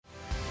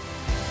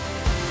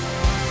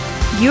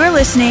You are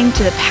listening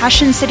to the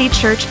Passion City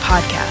Church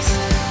podcast.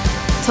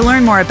 To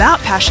learn more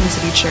about Passion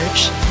City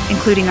Church,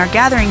 including our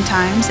gathering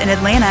times in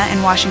Atlanta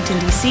and Washington,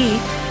 D.C.,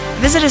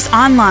 visit us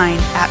online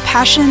at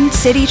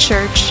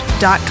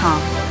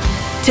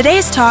passioncitychurch.com.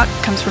 Today's talk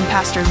comes from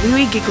Pastor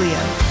Louis Giglio.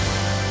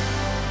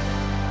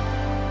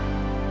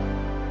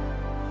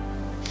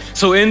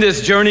 So in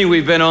this journey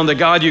we've been on, The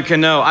God You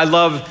Can Know, I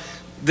love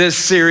this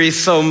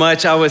series so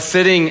much. I was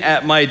sitting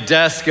at my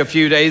desk a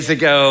few days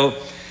ago,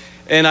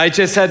 and I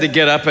just had to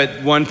get up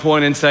at one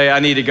point and say, I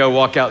need to go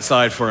walk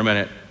outside for a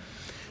minute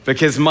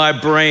because my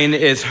brain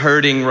is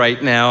hurting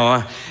right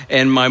now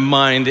and my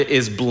mind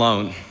is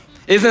blown.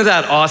 Isn't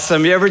that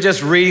awesome? You ever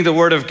just reading the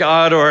Word of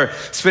God or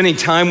spending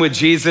time with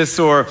Jesus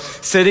or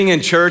sitting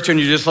in church and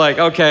you're just like,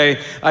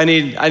 okay, I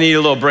need a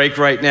little break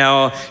right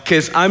now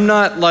because I'm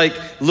not like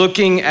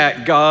looking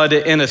at God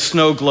in a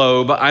snow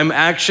globe. I'm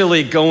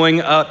actually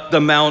going up the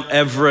Mount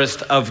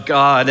Everest of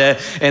God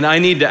and I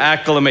need to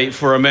acclimate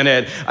for a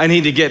minute. I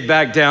need to get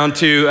back down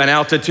to an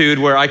altitude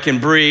where I can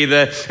breathe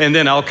and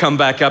then I'll come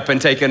back up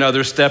and take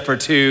another step or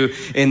two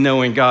in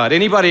knowing God.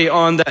 Anybody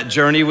on that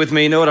journey with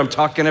me know what I'm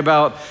talking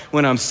about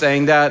when I'm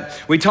saying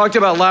that? We talked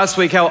about last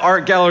week how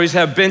art galleries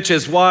have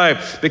benches.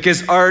 Why?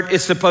 Because art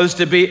is supposed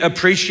to be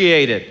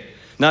appreciated,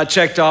 not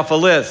checked off a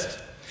list.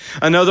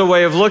 Another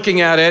way of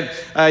looking at it,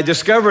 I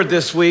discovered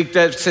this week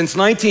that since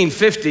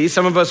 1950,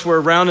 some of us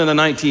were around in the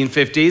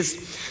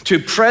 1950s, to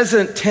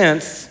present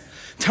tense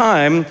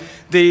time,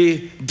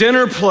 the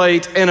dinner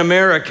plate in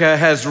America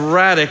has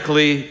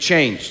radically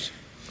changed.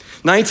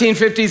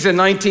 1950s and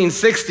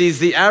 1960s,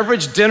 the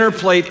average dinner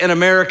plate in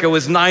America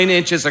was 9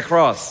 inches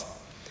across.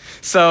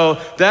 So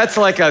that's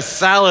like a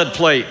salad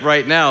plate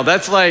right now.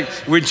 That's like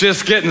we're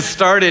just getting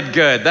started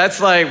good.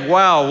 That's like,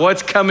 wow,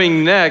 what's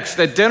coming next?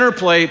 The dinner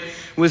plate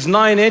was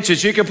 9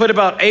 inches. You could put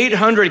about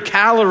 800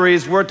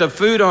 calories worth of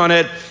food on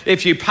it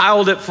if you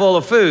piled it full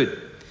of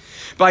food.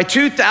 By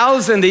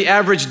 2000, the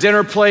average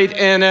dinner plate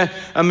in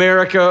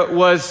America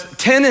was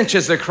 10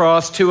 inches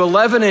across to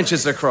 11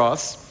 inches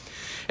across.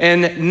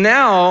 And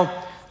now,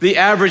 the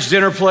average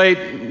dinner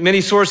plate, many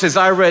sources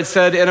I read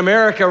said in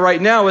America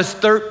right now is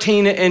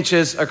 13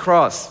 inches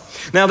across.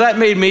 Now that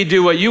made me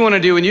do what you want to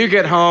do when you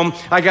get home.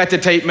 I got the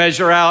tape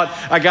measure out.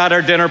 I got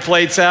our dinner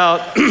plates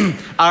out.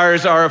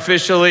 Ours are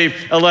officially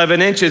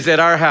 11 inches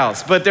at our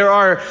house. But there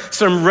are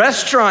some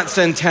restaurants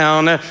in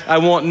town, I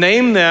won't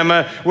name them,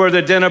 where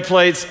the dinner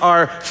plates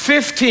are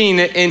 15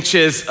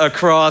 inches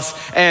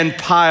across and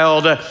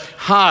piled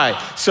high.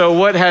 So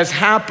what has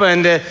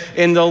happened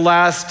in the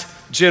last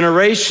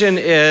generation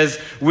is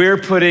we're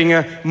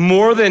putting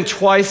more than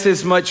twice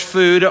as much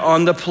food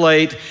on the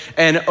plate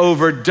and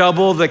over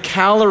double the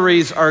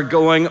calories are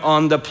going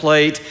on the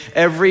plate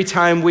every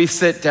time we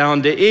sit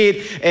down to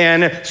eat.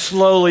 And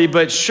slowly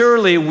but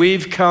surely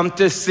we've come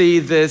to see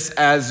this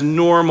as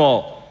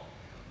normal.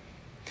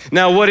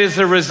 Now, what is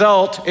the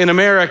result in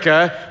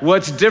America?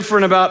 What's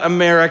different about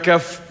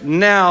America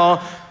now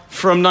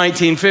from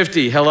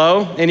 1950?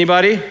 Hello?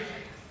 Anybody?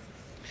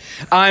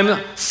 I'm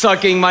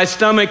sucking my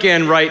stomach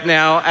in right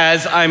now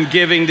as I'm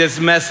giving this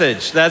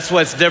message. That's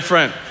what's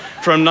different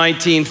from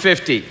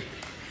 1950.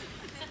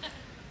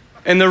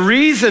 And the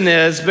reason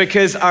is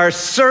because our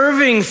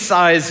serving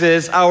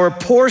sizes, our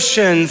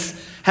portions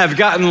have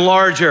gotten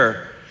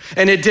larger.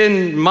 And it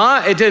didn't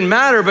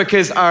matter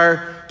because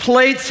our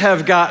plates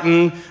have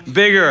gotten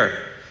bigger.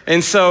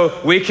 And so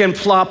we can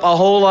plop a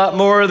whole lot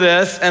more of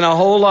this and a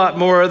whole lot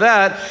more of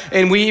that.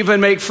 And we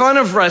even make fun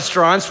of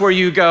restaurants where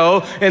you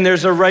go and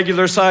there's a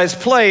regular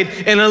sized plate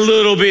and a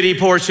little bitty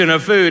portion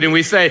of food. And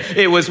we say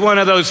it was one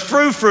of those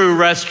frou-frou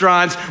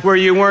restaurants where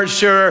you weren't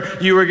sure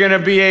you were going to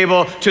be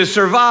able to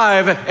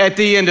survive at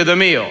the end of the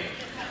meal.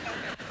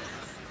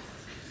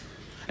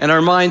 And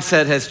our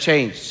mindset has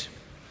changed.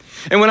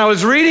 And when I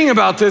was reading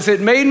about this,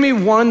 it made me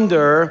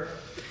wonder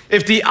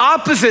if the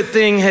opposite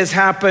thing has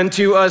happened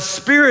to us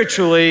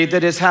spiritually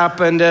that has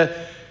happened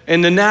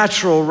in the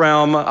natural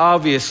realm,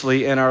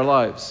 obviously, in our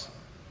lives.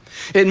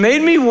 It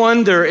made me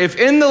wonder if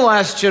in the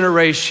last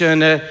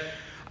generation,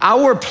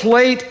 our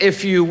plate,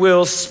 if you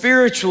will,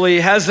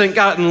 spiritually hasn't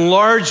gotten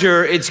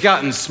larger, it's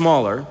gotten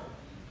smaller.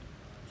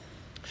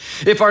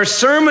 If our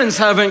sermons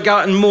haven't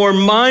gotten more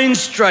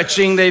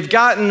mind-stretching, they've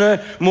gotten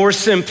more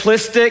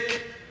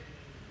simplistic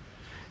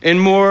and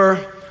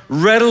more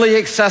readily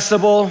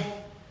accessible.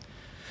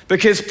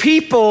 Because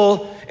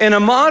people in a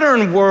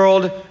modern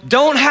world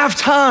don't have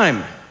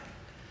time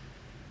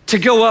to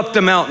go up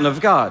the mountain of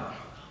God.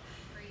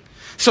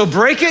 So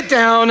break it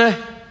down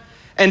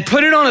and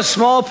put it on a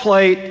small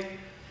plate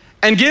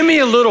and give me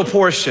a little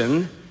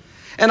portion.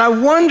 And I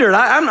wondered,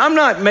 I'm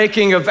not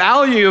making a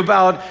value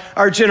about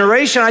our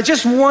generation. I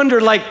just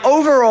wondered, like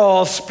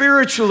overall,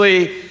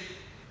 spiritually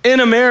in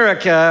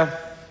America,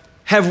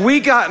 have we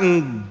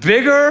gotten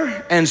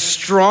bigger and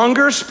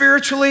stronger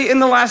spiritually in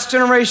the last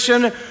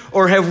generation,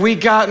 or have we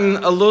gotten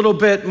a little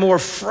bit more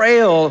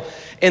frail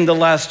in the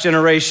last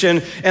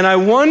generation? And I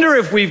wonder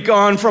if we've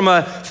gone from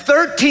a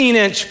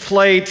 13-inch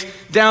plate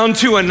down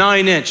to a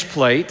 9-inch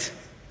plate.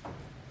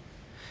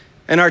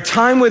 And our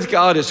time with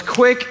God is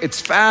quick,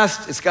 it's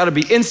fast, it's got to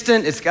be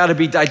instant, it's got to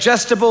be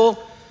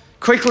digestible,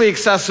 quickly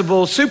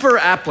accessible, super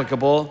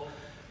applicable.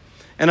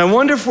 And I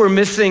wonder if we're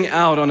missing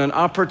out on an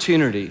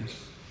opportunity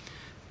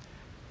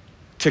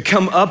to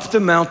come up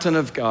the mountain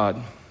of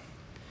God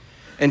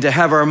and to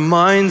have our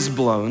minds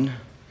blown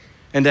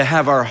and to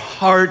have our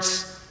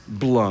hearts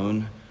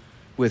blown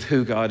with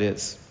who God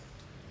is.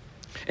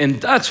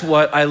 And that's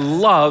what I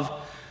love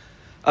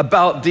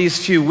about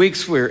these few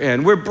weeks we're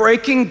in. We're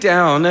breaking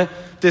down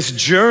this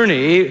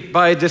journey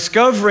by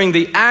discovering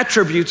the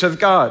attributes of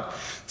God.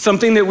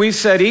 Something that we've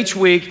said each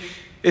week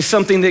is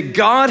something that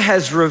God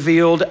has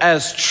revealed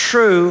as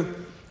true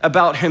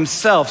about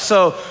himself.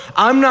 So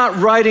I'm not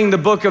writing the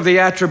book of the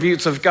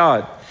attributes of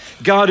God.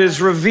 God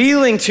is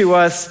revealing to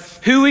us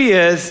who he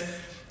is,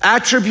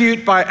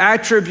 attribute by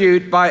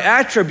attribute by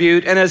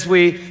attribute. And as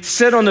we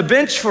sit on the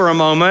bench for a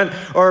moment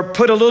or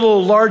put a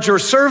little larger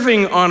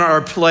serving on our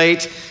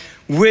plate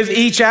with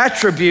each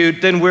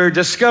attribute, then we're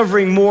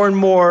discovering more and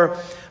more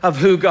of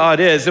who God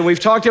is. And we've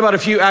talked about a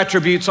few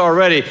attributes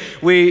already.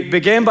 We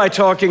began by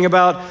talking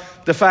about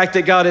the fact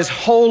that God is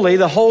holy,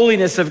 the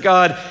holiness of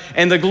God,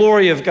 and the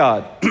glory of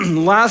God.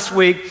 Last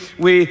week,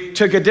 we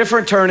took a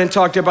different turn and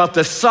talked about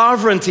the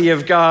sovereignty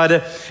of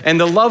God and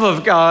the love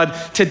of God.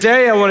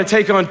 Today, I want to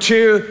take on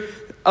two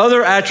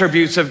other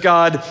attributes of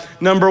God.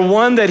 Number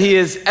one, that he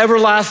is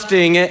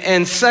everlasting,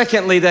 and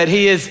secondly, that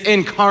he is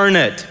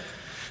incarnate.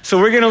 So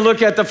we're going to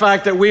look at the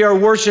fact that we are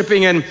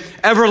worshiping an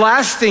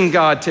everlasting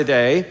God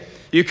today.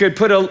 You could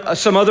put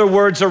some other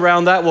words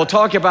around that. We'll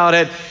talk about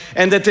it.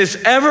 And that this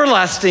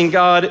everlasting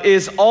God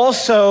is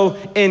also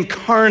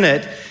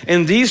incarnate.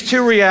 And these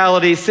two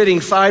realities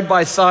sitting side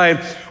by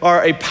side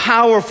are a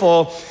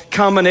powerful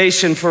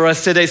combination for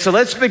us today. So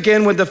let's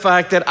begin with the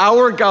fact that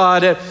our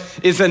God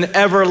is an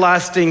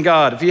everlasting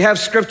God. If you have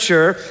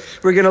scripture,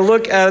 we're going to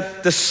look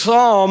at the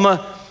Psalm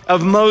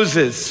of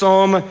Moses,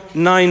 Psalm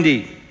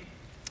 90.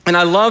 And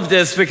I love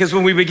this because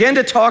when we begin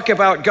to talk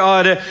about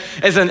God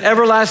as an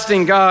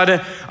everlasting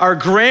God, our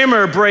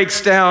grammar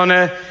breaks down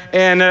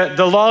and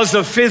the laws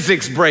of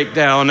physics break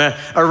down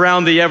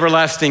around the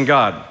everlasting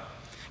God.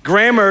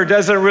 Grammar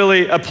doesn't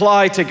really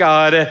apply to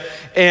God,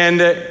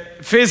 and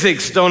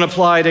physics don't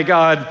apply to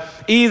God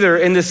either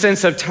in the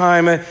sense of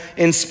time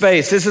and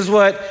space. This is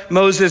what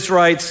Moses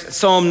writes,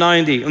 Psalm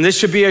 90. And this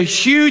should be a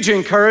huge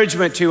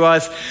encouragement to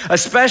us,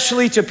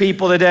 especially to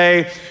people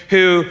today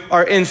who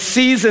are in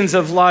seasons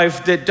of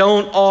life that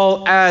don't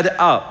all add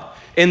up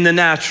in the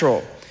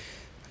natural.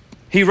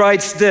 He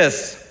writes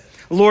this,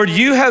 Lord,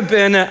 you have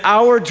been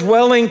our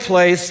dwelling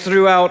place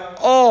throughout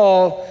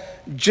all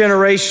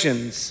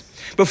generations.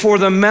 Before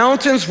the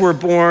mountains were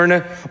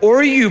born,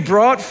 or you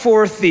brought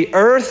forth the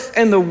earth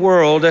and the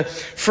world,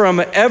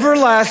 from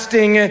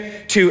everlasting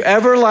to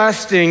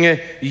everlasting,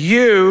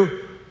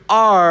 you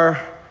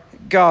are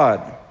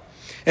God.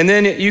 And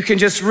then you can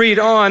just read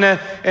on,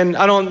 and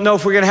I don't know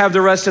if we're going to have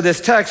the rest of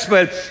this text,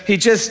 but he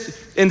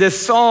just, in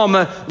this psalm,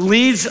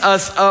 leads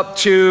us up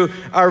to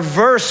our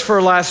verse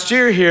for last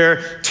year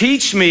here,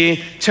 teach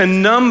me to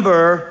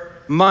number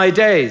my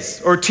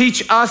days, or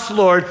teach us,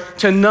 Lord,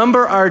 to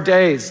number our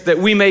days, that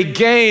we may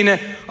gain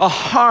a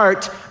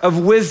heart of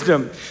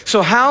wisdom.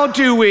 So how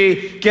do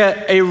we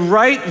get a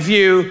right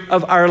view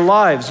of our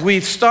lives? We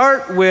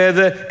start with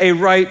a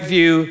right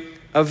view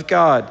of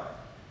God.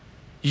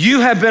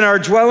 You have been our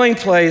dwelling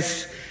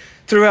place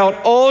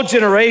throughout all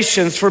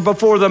generations, for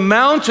before the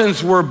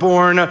mountains were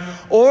born,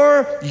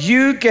 or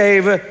you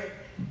gave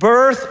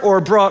birth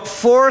or brought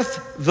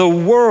forth the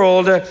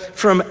world,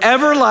 from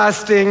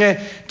everlasting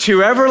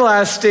to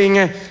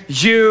everlasting,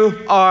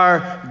 you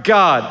are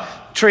God.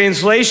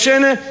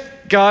 Translation,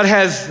 God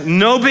has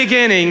no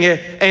beginning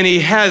and he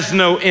has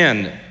no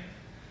end.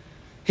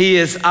 He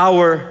is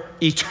our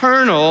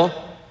eternal,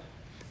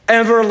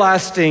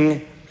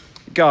 everlasting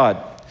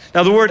God.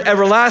 Now, the word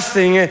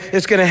everlasting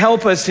is going to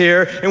help us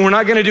here, and we're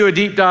not going to do a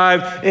deep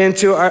dive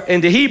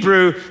into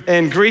Hebrew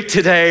and Greek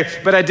today,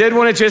 but I did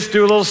want to just do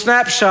a little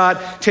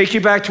snapshot, take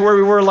you back to where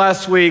we were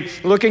last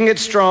week, looking at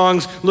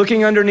Strong's,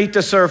 looking underneath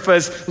the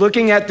surface,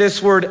 looking at this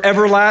word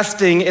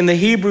everlasting in the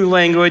Hebrew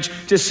language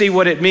to see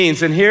what it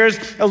means. And here's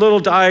a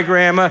little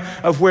diagram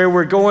of where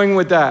we're going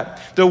with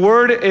that. The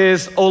word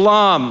is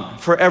olam,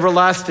 for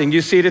everlasting.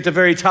 You see it at the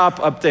very top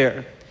up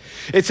there.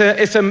 It's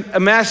a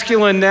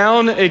masculine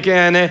noun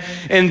again,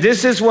 and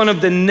this is one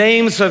of the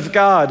names of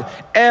God,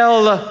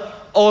 El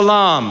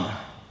Olam,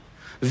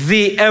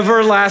 the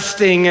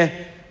everlasting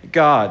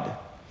God.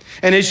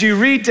 And as you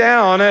read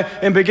down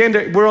and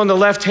we're on the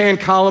left-hand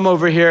column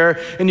over here,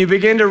 and you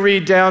begin to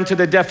read down to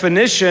the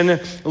definition,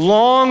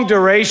 long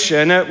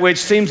duration, which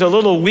seems a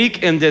little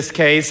weak in this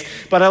case,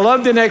 but I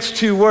love the next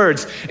two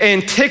words.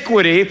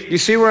 Antiquity, you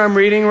see where I'm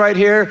reading right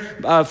here?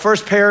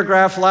 First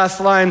paragraph,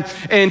 last line.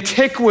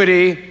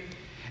 Antiquity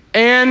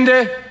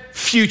and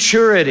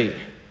futurity.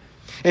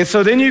 And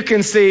so then you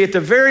can see at the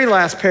very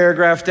last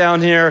paragraph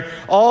down here,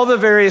 all the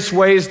various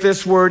ways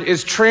this word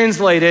is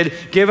translated,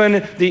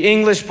 given the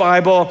English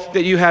Bible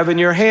that you have in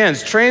your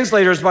hands.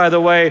 Translators, by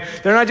the way,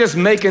 they're not just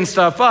making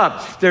stuff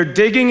up. They're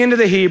digging into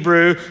the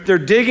Hebrew. They're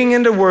digging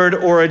into word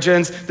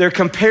origins. They're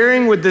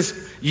comparing with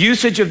this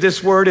usage of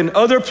this word in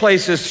other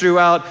places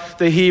throughout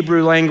the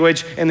Hebrew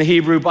language and the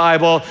Hebrew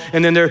Bible.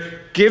 And then they're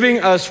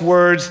giving us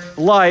words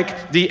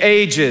like the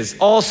ages,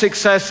 all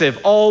successive,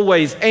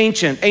 always,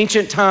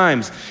 ancient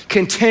times,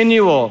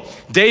 continual,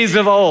 days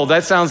of old.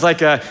 That sounds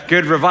like a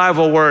good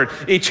revival word.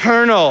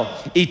 Eternal,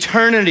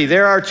 eternity.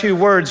 There are two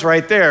words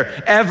right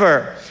there.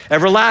 Ever,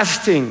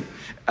 everlasting,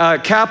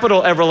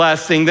 capital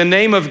everlasting, the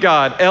name of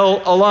God, El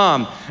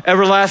Olam.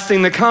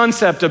 Everlasting, the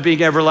concept of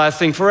being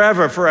everlasting,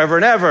 forever, forever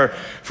and ever.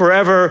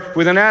 Forever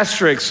with an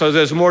asterisk, so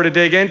there's more to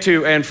dig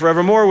into, and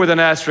forevermore with an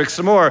asterisk,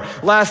 some more.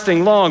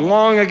 Lasting, long,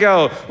 long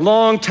ago,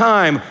 long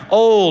time,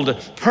 old,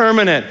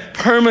 permanent,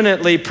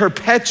 permanently,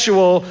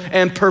 perpetual,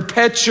 and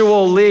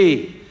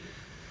perpetually.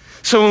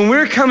 So when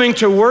we're coming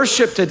to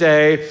worship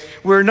today,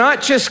 we're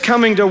not just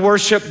coming to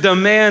worship the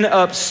man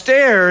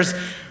upstairs,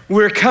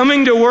 we're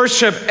coming to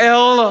worship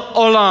El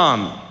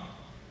Olam,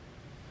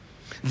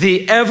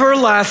 the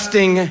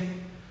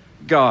everlasting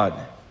God.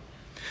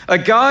 A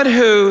God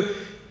who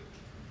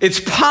it's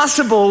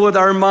possible with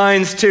our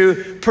minds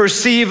to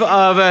perceive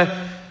of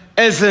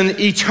as an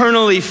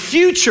eternally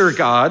future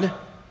God,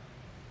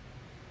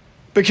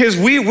 because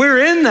we're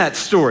in that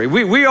story.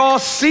 We all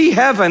see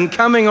heaven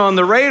coming on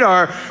the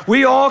radar.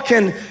 We all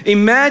can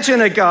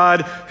imagine a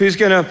God who's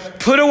gonna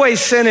put away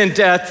sin and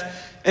death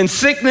and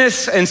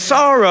sickness and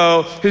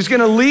sorrow, who's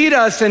gonna lead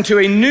us into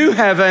a new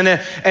heaven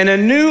and a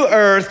new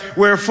earth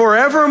where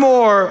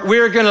forevermore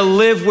we're gonna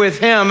live with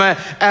him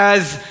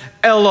as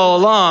El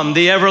Olam,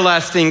 the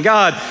everlasting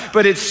God.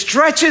 But it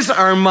stretches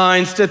our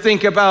minds to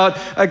think about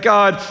a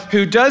God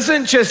who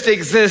doesn't just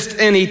exist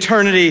in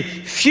eternity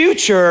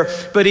future,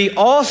 but he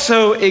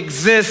also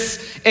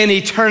exists in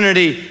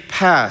eternity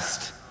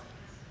past.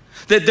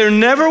 That there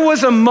never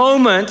was a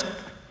moment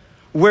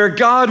where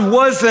God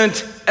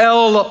wasn't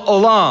El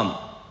Olam.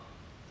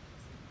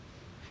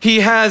 He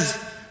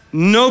has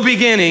no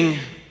beginning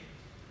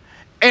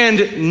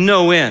and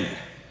no end.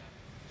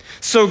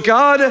 So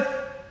God,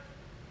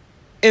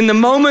 in the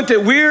moment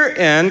that we're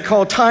in,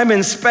 called time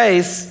and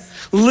space,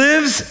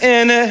 lives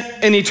in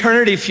an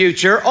eternity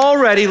future,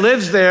 already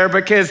lives there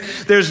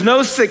because there's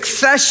no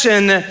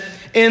succession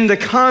in the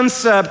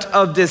concept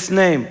of this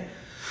name.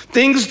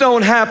 Things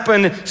don't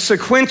happen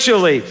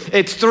sequentially.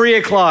 It's 3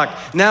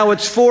 o'clock, now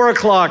it's 4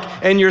 o'clock,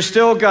 and you're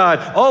still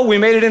God. Oh, we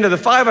made it into the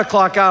 5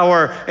 o'clock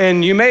hour,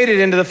 and you made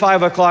it into the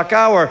 5 o'clock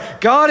hour.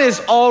 God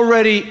is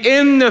already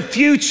in the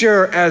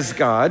future as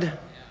God.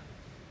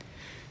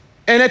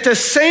 And at the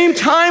same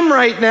time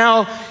right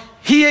now,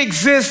 he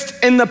exists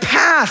in the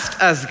past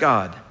as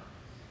God.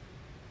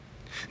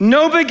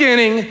 No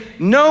beginning,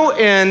 no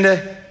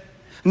end,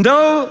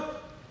 no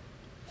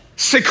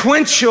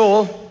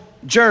sequential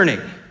journey.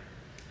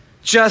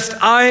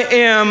 Just I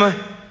am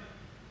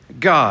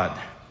God,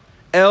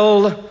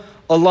 El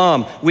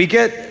Olam. We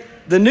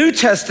get the New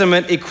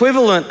Testament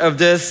equivalent of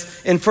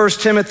this in 1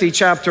 Timothy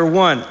chapter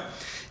 1.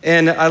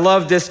 And I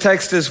love this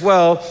text as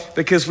well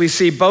because we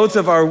see both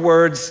of our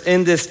words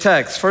in this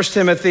text. 1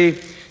 Timothy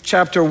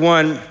chapter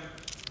 1,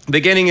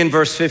 beginning in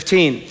verse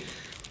 15.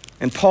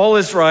 And Paul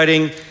is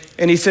writing,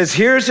 and he says,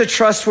 here's a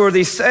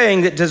trustworthy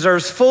saying that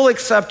deserves full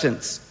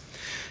acceptance.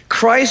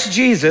 Christ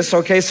Jesus,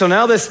 okay, so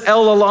now this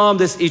El Olam,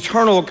 this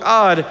eternal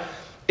God,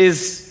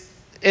 is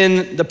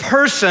in the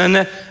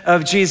person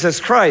of Jesus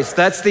Christ.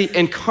 That's the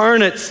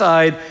incarnate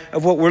side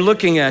of what we're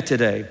looking at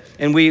today.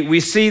 And we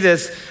see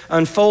this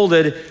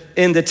unfolded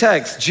in the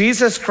text.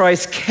 Jesus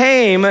Christ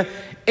came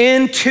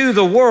into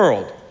the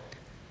world.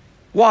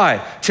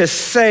 Why? To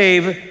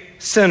save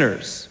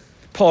sinners.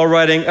 Paul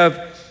writing,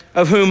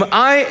 of whom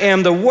I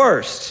am the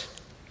worst.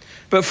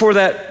 But for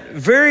that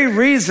very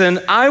reason,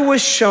 I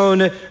was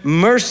shown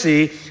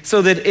mercy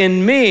so that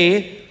in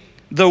me,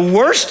 the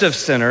worst of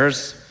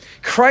sinners,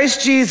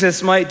 Christ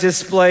Jesus might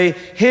display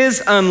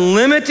his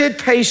unlimited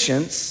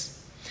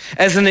patience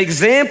as an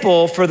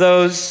example for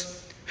those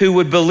who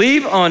would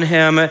believe on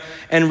him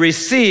and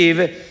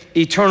receive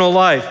eternal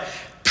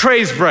life.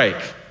 Praise break.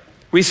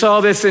 We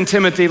saw this in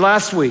Timothy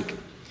last week.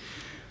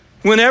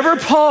 Whenever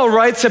Paul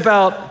writes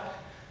about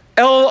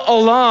El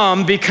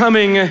Olam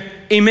becoming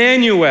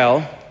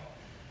Emmanuel,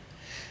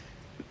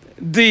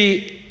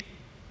 the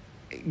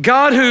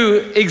God who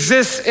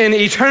exists in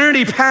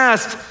eternity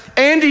past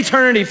and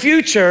eternity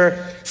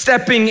future,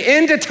 stepping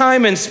into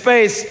time and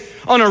space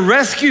on a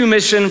rescue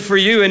mission for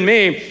you and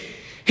me,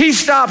 he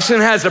stops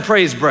and has a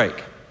praise break.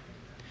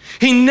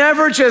 He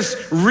never just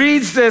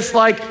reads this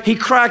like he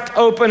cracked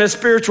open a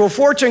spiritual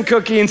fortune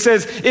cookie and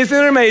says, isn't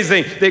it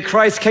amazing that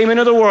Christ came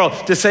into the world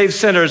to save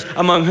sinners,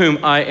 among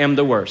whom I am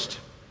the worst?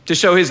 to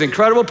show his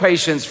incredible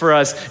patience for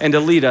us and to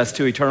lead us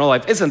to eternal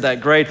life. Isn't that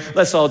great?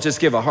 Let's all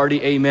just give a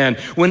hearty amen.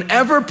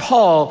 Whenever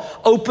Paul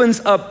opens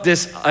up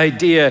this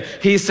idea,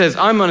 he says,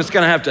 I'm just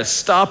gonna have to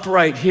stop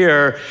right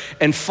here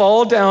and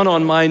fall down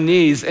on my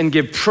knees and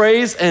give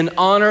praise and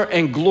honor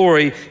and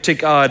glory to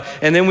God.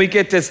 And then we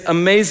get this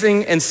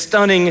amazing and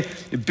stunning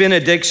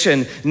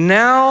benediction.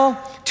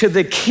 Now to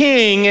the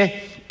King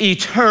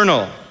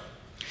eternal,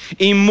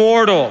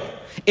 immortal,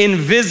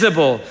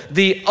 invisible,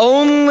 the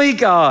only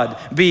God,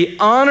 be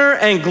honor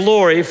and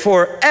glory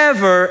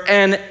forever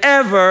and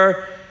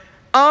ever.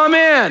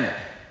 Amen.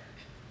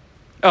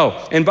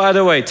 Oh, and by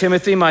the way,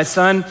 Timothy, my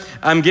son,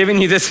 I'm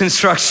giving you this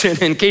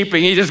instruction in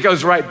keeping. He just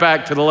goes right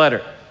back to the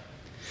letter.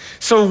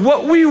 So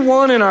what we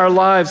want in our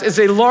lives is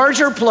a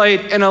larger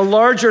plate and a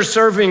larger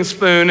serving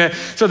spoon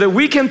so that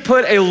we can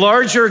put a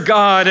larger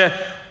God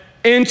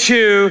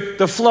into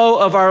the flow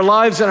of our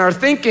lives and our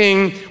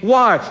thinking.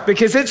 Why?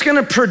 Because it's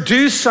gonna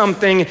produce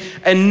something,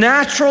 a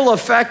natural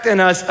effect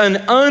in us, an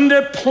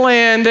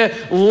unplanned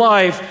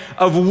life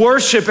of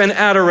worship and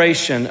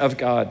adoration of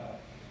God.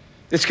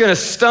 It's gonna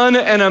stun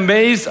and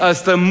amaze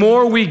us the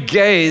more we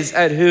gaze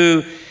at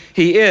who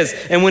he is.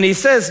 And when he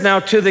says,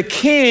 now to the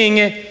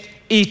King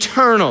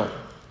eternal,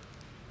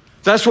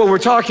 that's what we're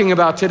talking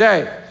about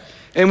today.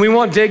 And we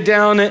won't dig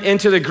down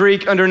into the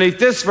Greek underneath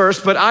this verse,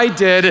 but I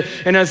did.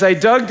 And as I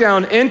dug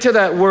down into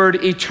that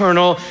word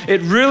eternal, it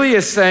really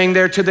is saying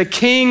there to the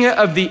King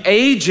of the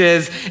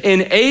ages.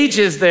 And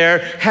ages there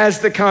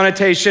has the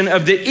connotation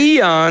of the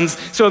eons.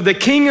 So the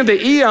King of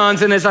the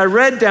eons, and as I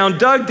read down,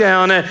 dug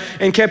down,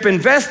 and kept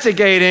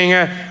investigating,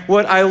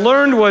 what I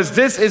learned was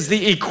this is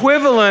the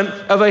equivalent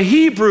of a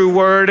Hebrew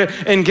word.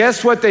 And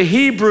guess what the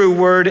Hebrew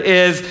word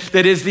is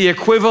that is the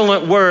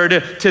equivalent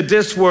word to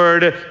this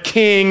word,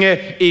 King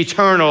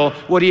eternal?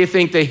 What do you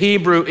think the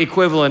Hebrew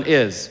equivalent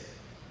is?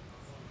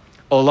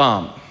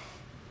 Olam.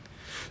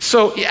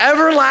 So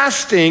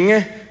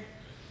everlasting,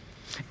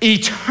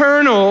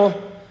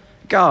 eternal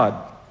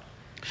God.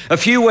 A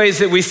few ways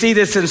that we see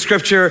this in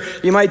Scripture,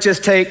 you might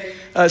just take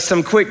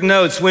some quick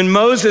notes. When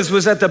Moses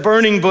was at the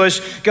burning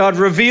bush, God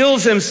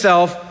reveals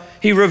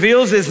himself. He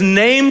reveals his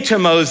name to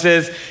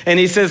Moses, and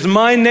he says,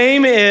 my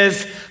name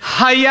is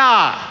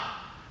Hayah.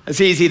 It's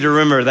easy to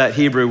remember that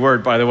Hebrew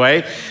word, by the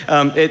way.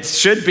 It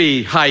should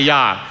be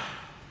Hayah.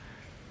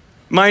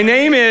 My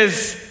name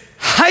is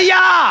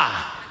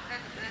Hayah.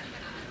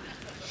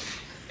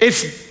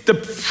 It's the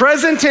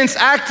present tense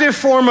active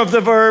form of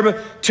the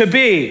verb to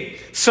be.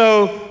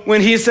 So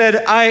when he said,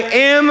 I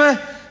am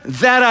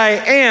that I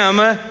am,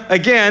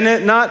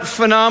 again, not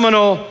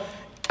phenomenal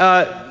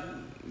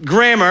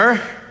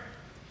grammar.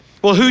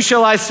 Well, who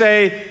shall I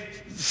say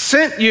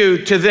sent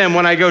you to them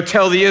when I go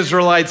tell the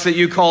Israelites that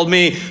you called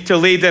me to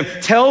lead them?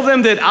 Tell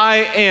them that I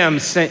am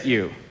sent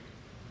you.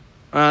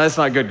 That's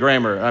not good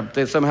grammar.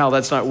 Somehow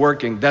that's not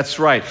working. That's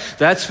right.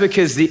 That's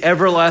because the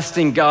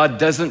everlasting God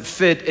doesn't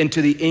fit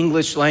into the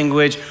English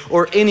language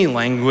or any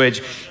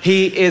language.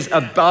 He is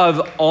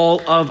above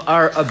all of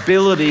our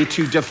ability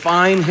to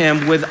define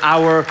him with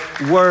our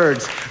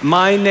words.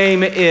 My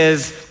name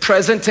is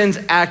present tense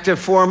active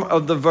form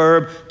of the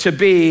verb to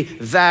be,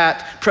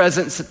 that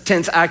present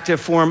tense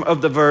active form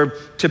of the verb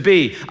to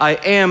be. I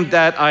am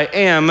that I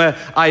am.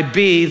 I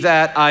be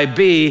that I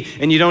be.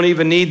 And you don't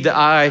even need the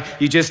I,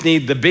 you just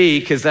need the be,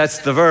 because that's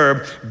the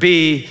verb.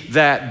 Be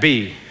that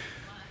be.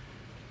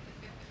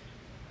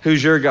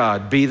 Who's your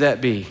God? Be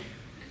that be.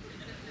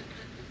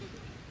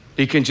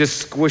 You can just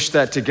squish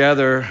that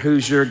together.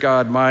 Who's your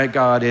God? My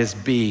God is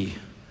be.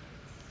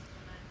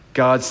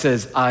 God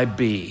says, I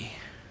be.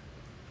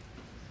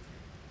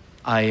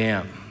 I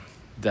am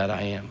that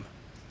I am.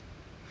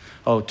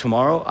 Oh,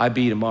 tomorrow, I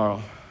be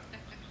tomorrow.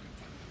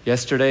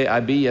 Yesterday, I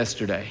be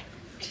yesterday.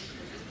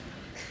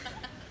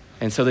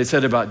 And so they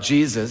said about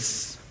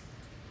Jesus,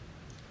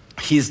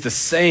 he's the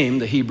same,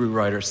 the Hebrew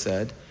writer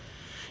said,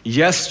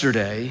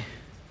 yesterday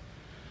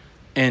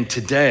and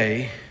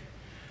today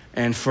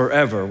and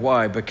forever.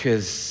 Why?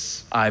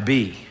 Because I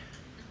be.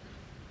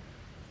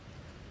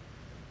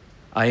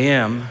 I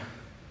am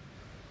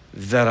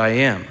that I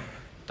am.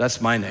 That's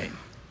my name.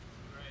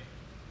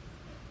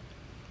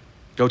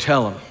 Go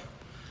tell him,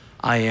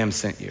 I am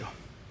sent you.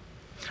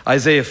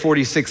 Isaiah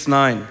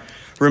 46:9.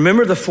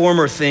 Remember the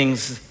former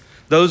things,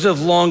 those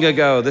of long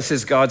ago. This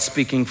is God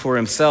speaking for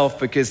himself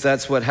because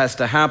that's what has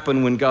to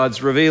happen when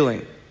God's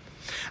revealing.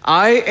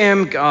 I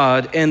am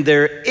God and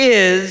there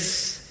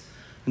is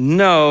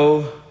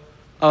no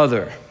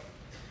other.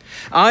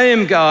 I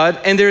am God,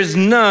 and there's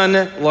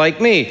none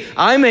like me.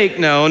 I make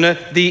known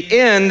the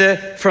end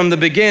from the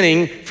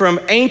beginning, from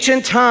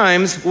ancient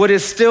times, what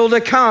is still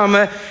to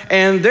come,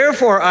 and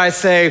therefore I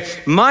say,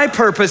 my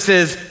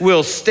purposes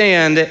will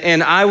stand,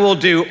 and I will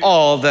do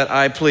all that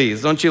I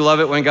please. Don't you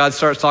love it when God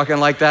starts talking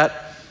like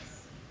that?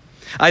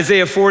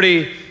 Isaiah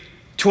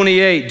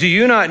 40:28. Do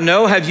you not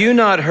know? Have you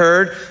not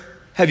heard?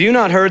 Have you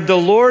not heard? The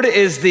Lord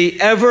is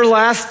the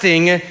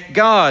everlasting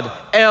God.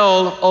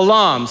 El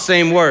Olam,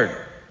 same word.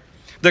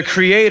 the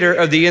creator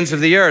of the ends of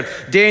the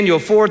earth. Daniel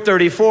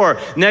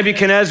 4:34,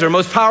 Nebuchadnezzar,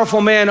 most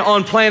powerful man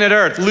on planet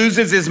earth,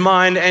 loses his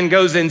mind and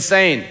goes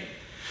insane.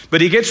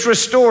 But he gets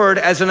restored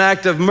as an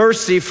act of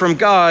mercy from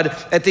God,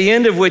 at the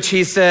end of which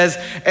he says,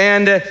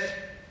 and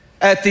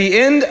at the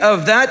end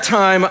of that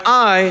time,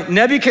 I,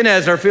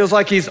 Nebuchadnezzar, feels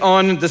like he's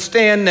on the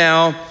stand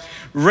now,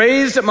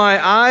 raised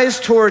my eyes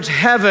towards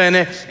heaven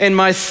and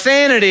my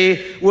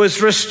sanity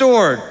was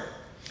restored.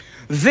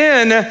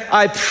 Then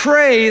I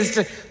praised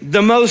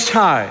the Most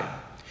High.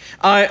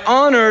 I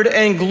honored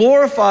and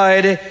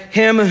glorified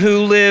him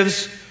who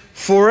lives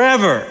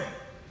forever.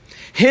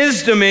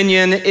 His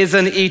dominion is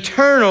an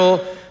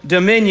eternal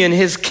dominion.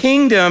 His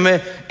kingdom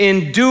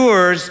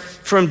endures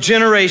from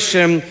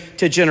generation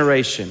to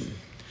generation.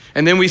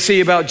 And then we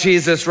see about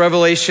Jesus,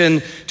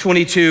 Revelation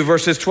 22,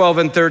 verses 12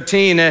 and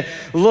 13.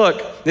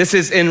 Look, this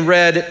is in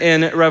red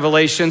in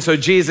Revelation. So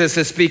Jesus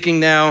is speaking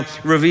now,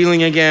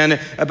 revealing again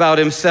about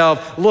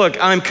himself. Look,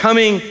 I'm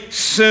coming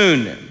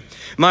soon.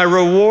 My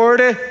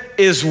reward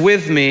is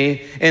with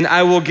me, and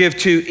I will give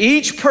to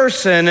each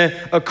person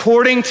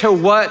according to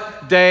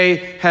what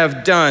they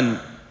have done.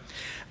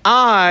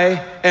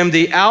 I am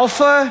the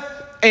Alpha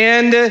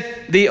and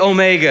the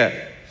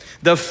Omega,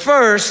 the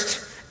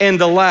first and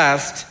the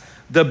last,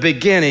 the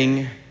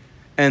beginning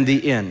and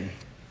the end.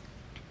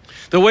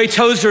 The way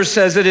Tozer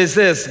says it is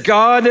this: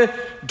 God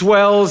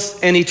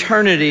dwells in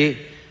eternity,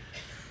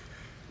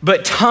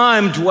 but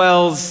time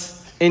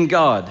dwells in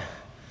God.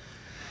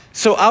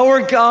 So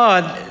our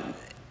God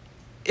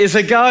is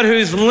a God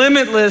who's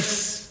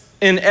limitless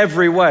in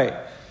every way.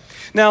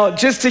 Now,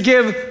 just to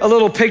give a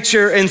little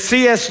picture, and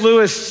C.S.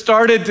 Lewis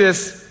started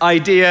this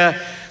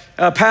idea.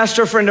 A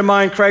pastor friend of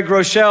mine, Craig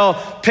Rochelle,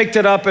 picked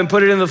it up and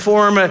put it in the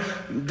form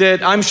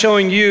that I'm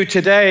showing you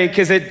today,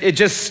 because it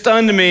just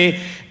stunned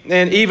me,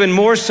 and even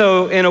more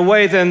so in a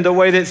way than the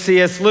way that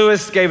C.S.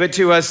 Lewis gave it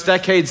to us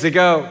decades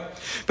ago.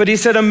 But he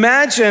said,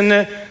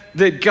 imagine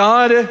that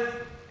God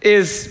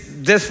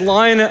is this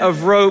line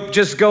of rope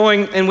just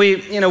going, and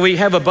we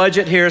have a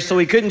budget here, so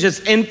we couldn't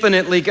just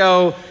infinitely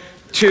go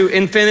to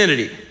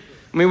infinity.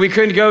 I mean, we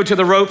couldn't go to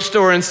the rope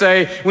store and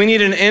say, we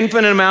need an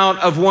infinite amount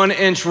of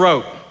 1-inch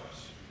rope.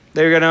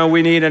 They're gonna,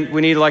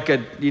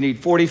 you need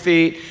 40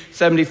 feet,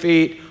 70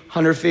 feet,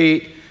 100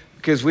 feet,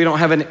 because we don't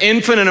have an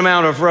infinite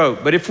amount of rope.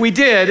 But if we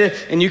did,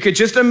 and you could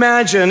just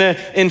imagine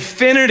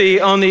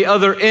infinity on the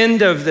other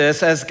end of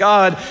this as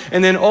God,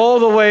 and then all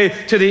the way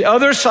to the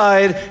other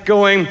side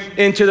going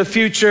into the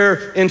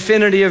future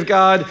infinity of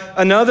God,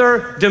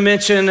 another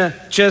dimension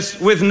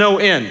just with no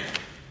end.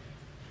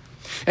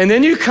 And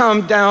then you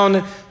come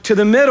down to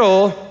the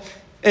middle,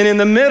 and in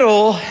the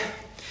middle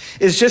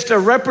is just a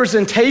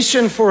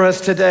representation for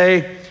us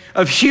today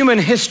of human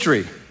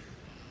history.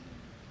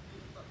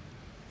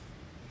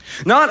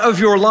 Not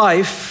of your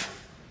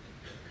life,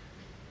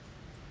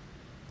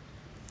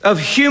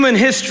 of human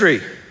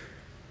history.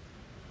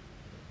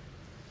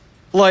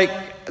 Like,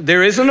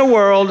 there isn't a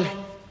world,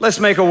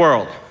 let's make a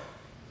world.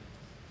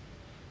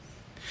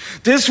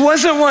 This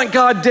wasn't what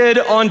God did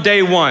on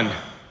day one.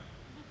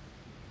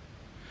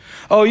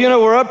 Oh,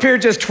 we're up here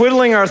just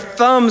twiddling our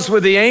thumbs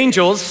with the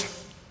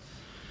angels,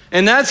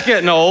 and that's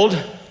getting old.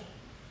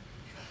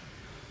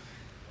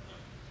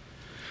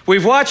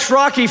 We've watched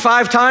Rocky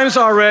 5 times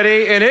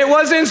already, and it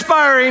was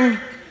inspiring.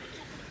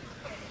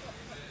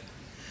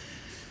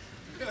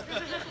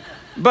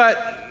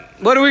 But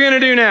what are we going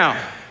to do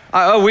now?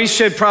 We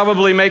should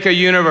probably make a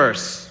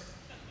universe.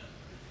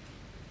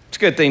 It's a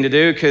good thing to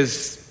do,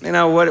 because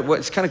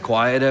it's kind of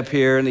quiet up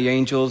here, and the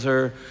angels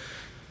are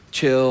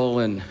chill,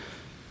 and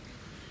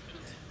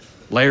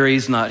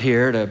Larry's not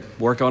here to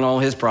work on all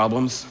his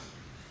problems.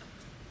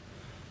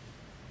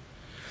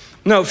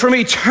 No, from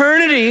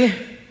eternity,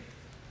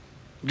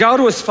 God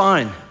was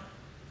fine.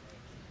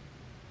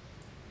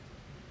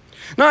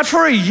 Not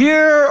for a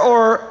year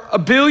or a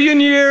billion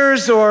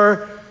years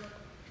or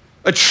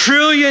a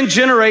trillion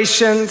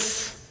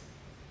generations,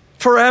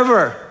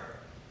 forever.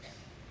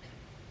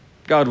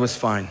 God was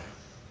fine.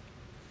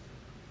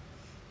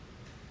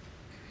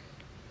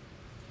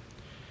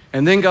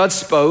 And then God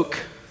spoke,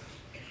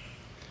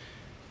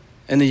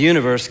 and the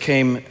universe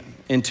came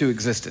into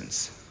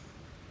existence.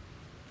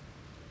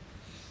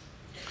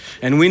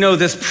 And we know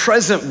this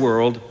present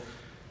world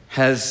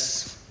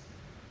has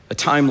a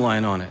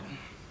timeline on it.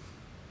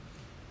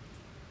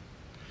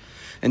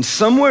 And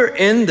somewhere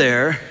in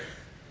there,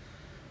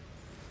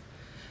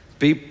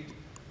 be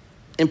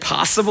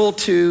impossible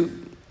to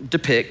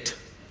depict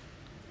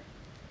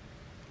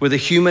with a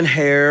human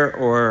hair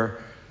or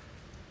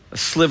a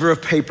sliver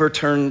of paper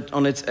turned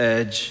on its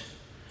edge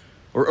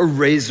or a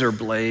razor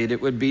blade,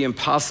 it would be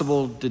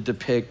impossible to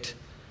depict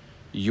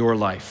your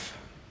life.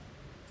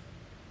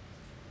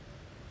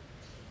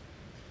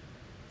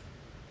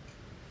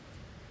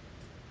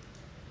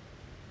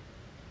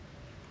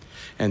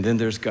 And then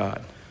there's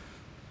God.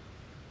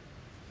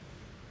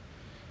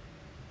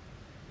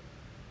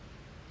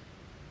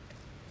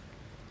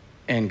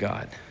 And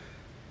God.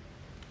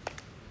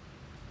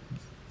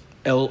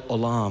 El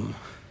Olam,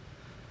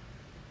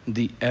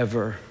 the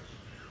everlasting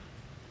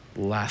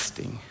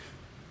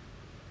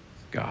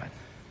God.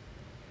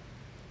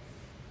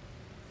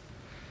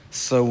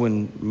 So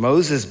when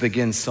Moses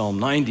begins Psalm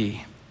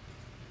 90,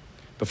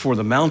 before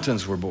the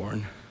mountains were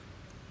born,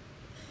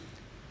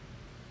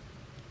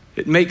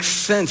 it makes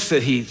sense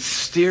that he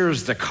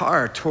steers the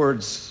car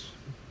towards,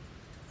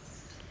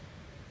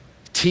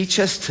 teach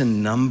us to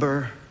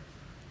number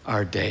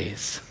our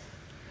days,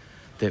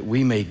 that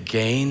we may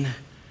gain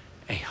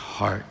a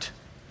heart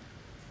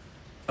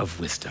of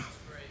wisdom.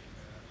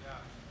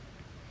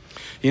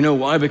 You know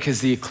why?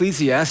 Because the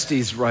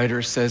Ecclesiastes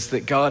writer says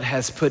that God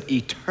has put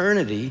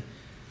eternity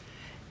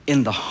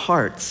in the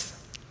hearts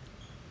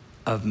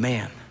of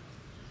man.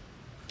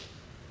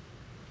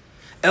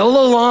 El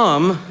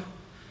Olam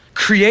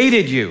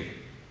created you.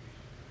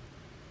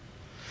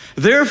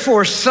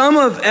 Therefore, some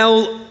of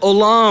El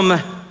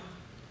Olam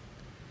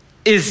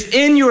is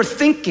in your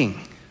thinking.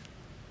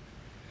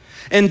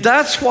 And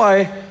that's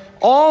why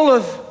all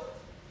of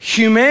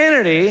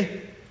humanity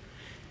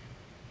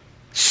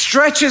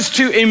stretches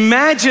to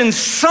imagine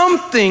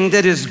something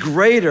that is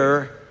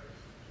greater,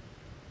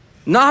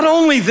 not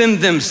only than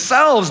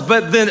themselves,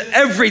 but than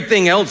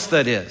everything else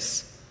that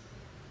is.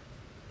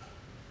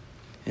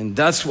 And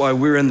that's why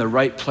we're in the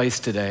right place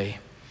today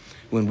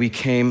when we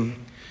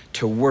came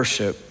to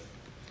worship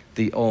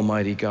the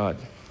Almighty God.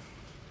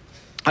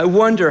 I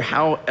wonder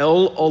how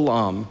El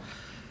Olam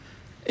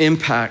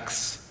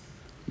impacts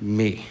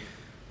me.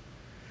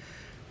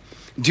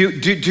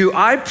 Do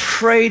I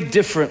pray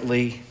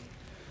differently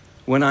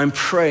when I'm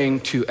praying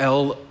to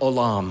El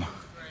Olam?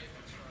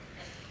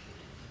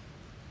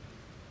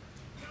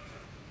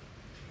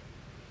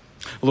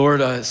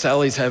 Lord,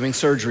 Sally's having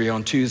surgery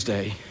on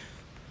Tuesday.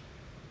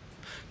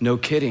 No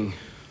kidding.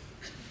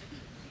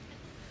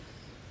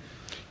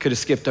 Could have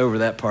skipped over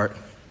that part.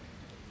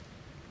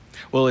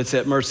 Well, it's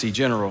at Mercy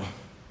General.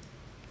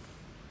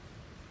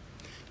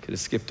 Could have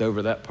skipped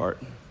over that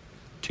part.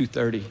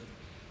 2:30.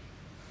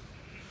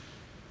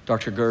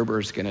 Dr. Gerber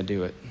is going to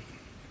do it.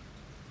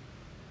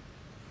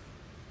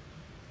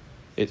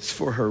 It's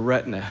for her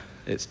retina.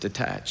 It's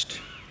detached.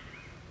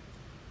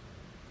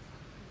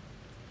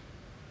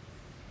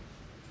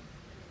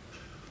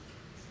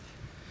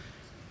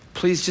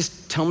 Please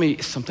just tell me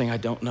something I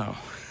don't know.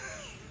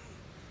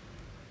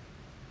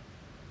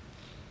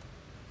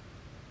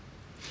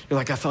 You're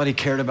like, I thought he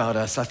cared about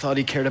us. I thought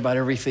he cared about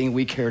everything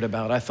we cared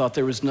about. I thought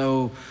there was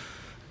no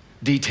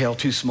detail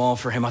too small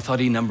for him. I thought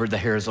he numbered the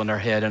hairs on our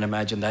head, and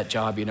imagine that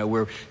job. You know,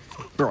 we're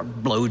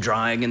blow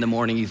drying in the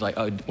morning. He's like,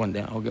 oh, one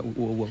down. I'll go,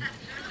 whoa.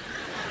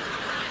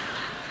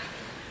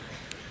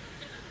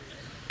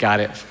 Got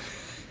it.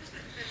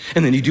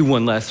 And then you do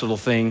one last little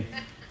thing.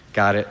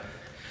 Got it.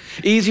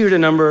 Easier to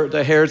number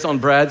the hairs on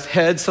Brad's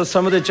head, so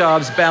some of the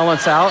jobs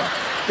balance out.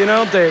 You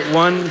know,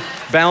 one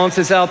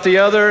balances out the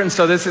other, and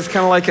so this is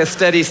kind of like a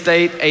steady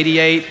state,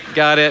 88,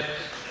 got it.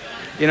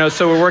 You know,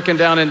 so we're working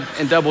down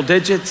in double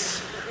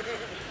digits.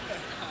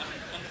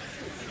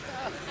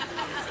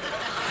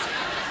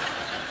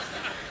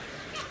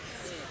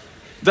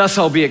 Thus,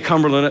 I'll be at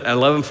Cumberland at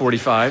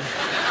 11:45.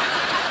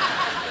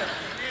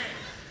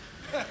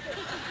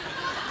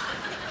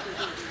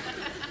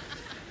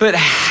 But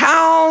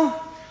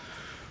how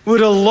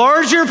would a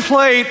larger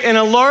plate and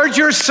a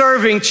larger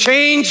serving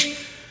change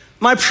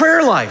my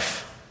prayer life?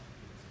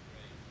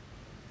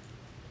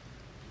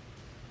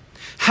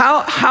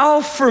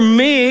 How for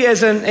me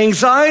as an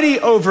anxiety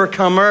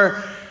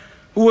overcomer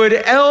would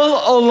El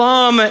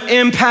Olam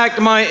impact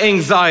my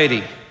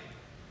anxiety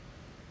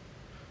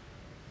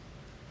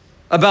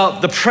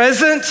about the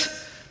present,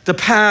 the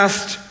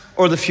past,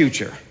 or the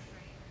future?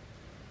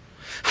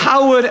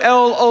 How would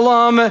El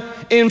Olam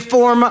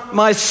inform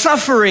my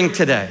suffering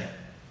today?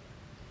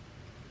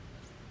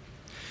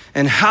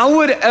 And how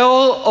would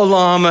El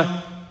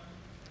Olam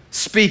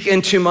speak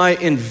into my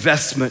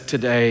investment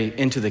today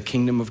into the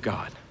kingdom of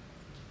God?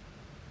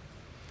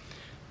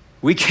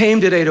 We came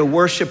today to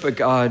worship a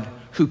God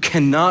who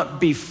cannot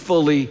be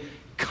fully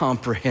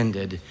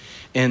comprehended,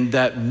 and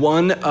that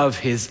one of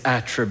his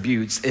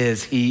attributes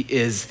is he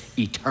is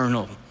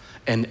eternal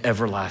and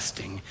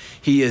everlasting.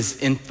 He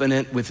is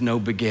infinite with no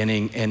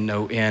beginning and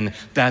no end.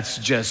 That's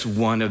just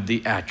one of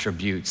the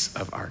attributes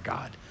of our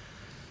God.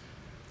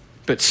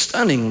 But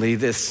stunningly,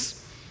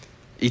 this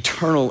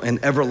eternal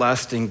and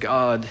everlasting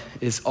God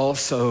is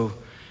also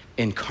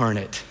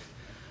incarnate.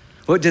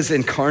 What does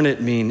incarnate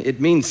mean? It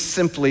means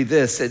simply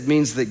this. It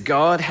means that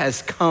God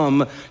has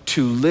come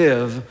to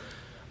live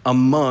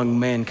among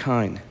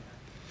mankind.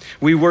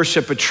 We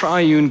worship a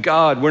triune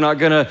God. We're not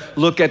gonna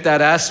look at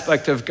that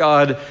aspect of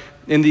God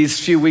in these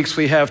few weeks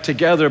we have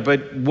together,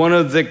 but one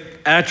of the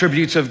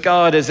attributes of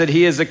God is that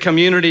he is a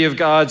community of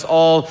gods,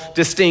 all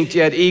distinct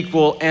yet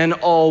equal and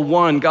all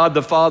one. God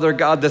the Father,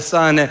 God the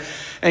Son,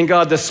 and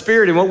God the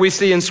Spirit. And what we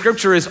see in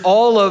Scripture is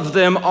all of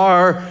them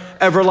are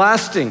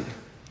everlasting.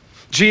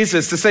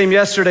 Jesus, the same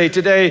yesterday,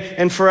 today,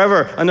 and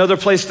forever. Another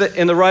place that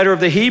in the writer of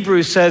the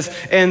Hebrews says,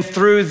 and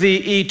through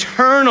the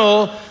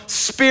eternal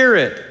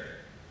Spirit.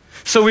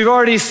 So we've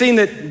already seen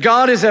that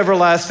God is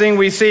everlasting.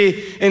 We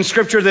see in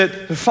Scripture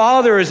that the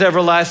Father is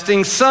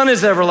everlasting, Son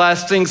is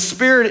everlasting,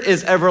 Spirit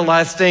is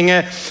everlasting.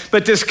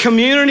 But this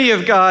community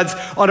of God's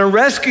on a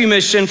rescue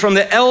mission from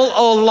the El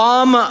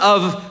Olam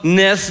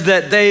of-ness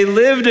that they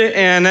lived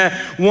in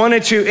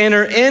wanted to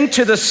enter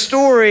into the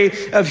story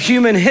of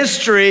human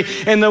history.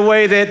 And the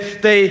way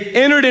that they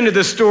entered into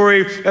the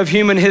story of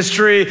human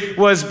history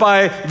was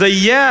by the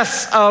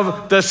yes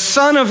of the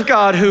Son of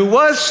God, who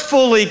was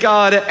fully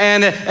God,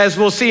 and as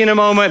we'll see in a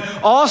moment,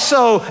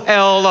 also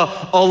El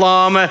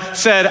Olam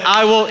said,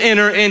 I will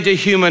enter into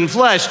human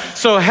flesh.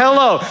 So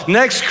hello,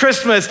 next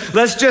Christmas,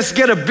 let's just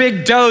get a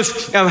big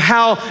dose of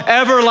how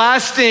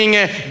everlasting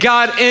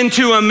got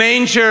into a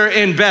manger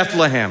in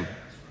Bethlehem.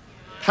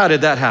 How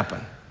did that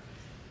happen?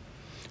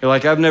 You're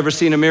like, I've never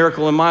seen a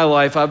miracle in my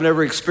life. I've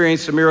never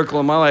experienced a miracle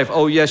in my life.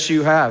 Oh, yes,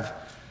 you have.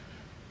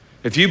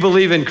 If you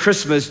believe in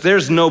Christmas,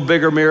 there's no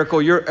bigger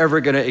miracle you're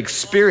ever going to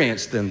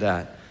experience than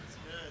that.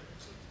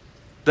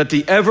 That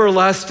the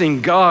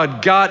everlasting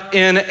God got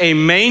in a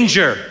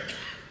manger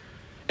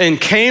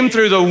and came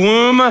through the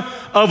womb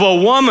of a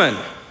woman,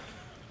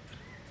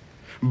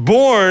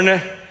 born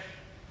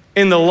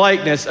in the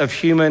likeness of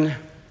human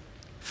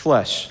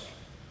flesh.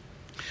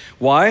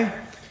 Why?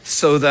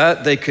 So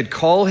that they could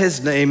call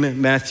his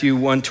name, Matthew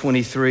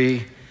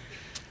 1:23,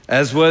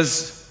 as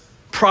was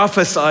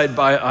prophesied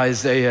by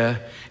Isaiah,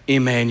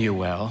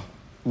 Emmanuel,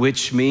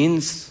 which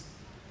means,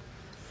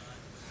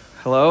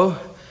 hello,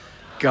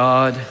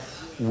 God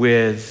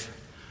with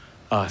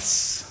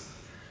us.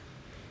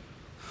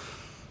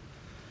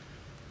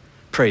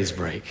 Praise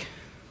break.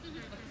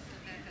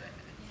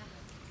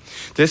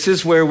 This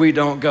is where we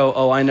don't go,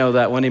 oh, I know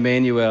that one,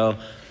 Emmanuel.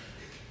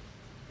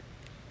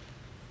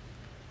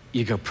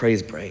 You go,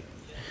 praise break.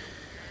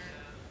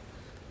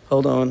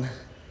 Hold on.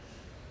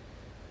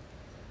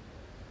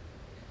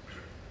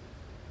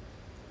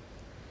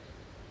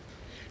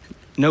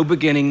 No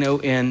beginning, no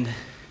end,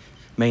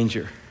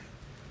 manger.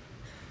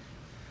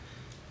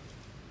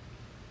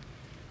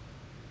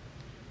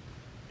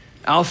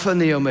 Alpha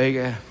and the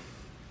Omega,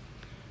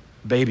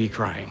 baby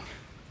crying.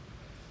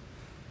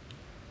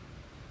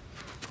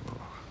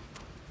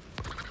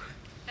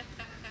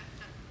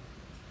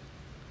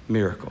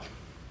 Miracle.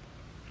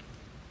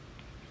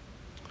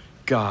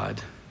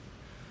 God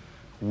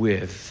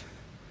with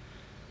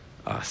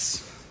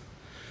us.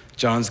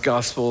 John's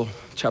Gospel,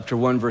 chapter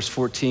 1, verse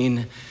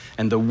 14,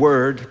 and the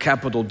Word,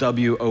 capital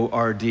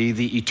W-O-R-D,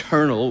 the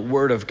eternal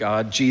Word of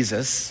God,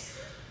 Jesus,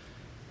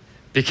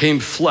 became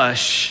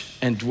flesh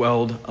and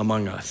dwelled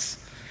among us.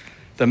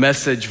 The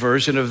Message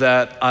version of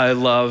that I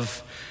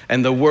love.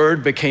 And the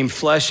Word became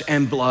flesh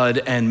and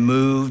blood and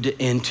moved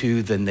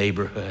into the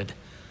neighborhood.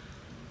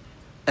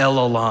 El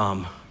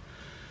Olam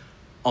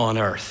on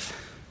earth.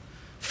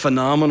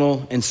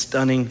 Phenomenal and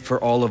stunning for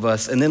all of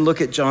us. And then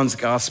look at John's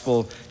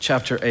Gospel,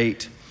 chapter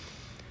 8.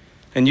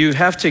 And you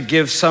have to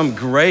give some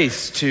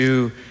grace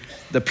to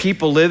the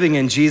people living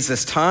in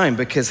Jesus' time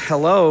because,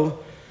 hello,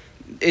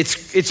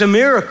 it's a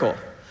miracle.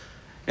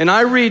 And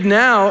I read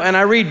now, and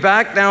I read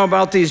back now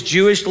about these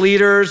Jewish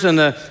leaders and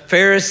the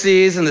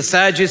Pharisees and the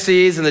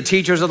Sadducees and the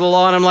teachers of the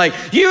law, and I'm like,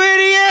 you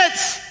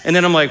idiots! And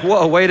then I'm like,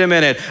 whoa, wait a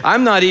minute.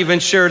 I'm not even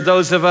sure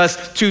those of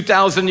us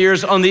 2,000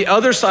 years on the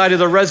other side of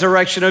the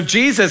resurrection of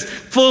Jesus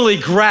fully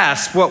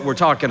grasp what we're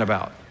talking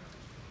about.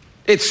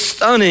 It's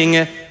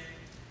stunning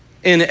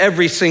in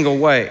every single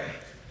way.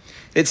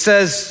 It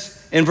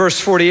says in verse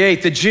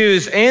 48, the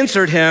Jews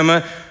answered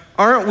him,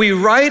 aren't we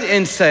right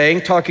in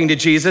saying, talking to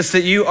Jesus,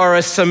 that you are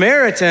a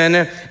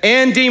Samaritan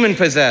and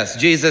demon-possessed?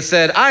 Jesus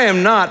said, I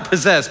am not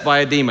possessed by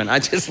a demon. I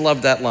just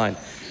love that line.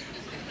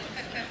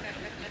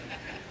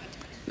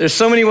 There's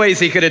so many ways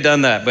he could have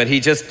done that, but he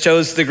just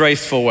chose the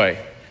graceful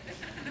way.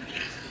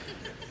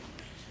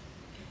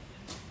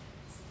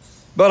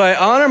 But I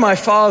honor my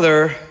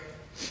Father,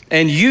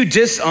 and you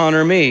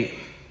dishonor me.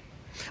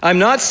 I'm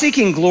not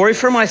seeking glory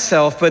for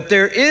myself, but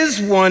there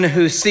is one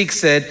who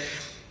seeks it,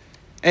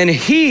 and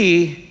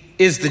he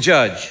is the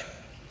judge.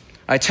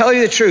 I tell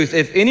you the truth,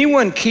 if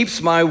anyone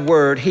keeps my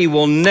word, he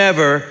will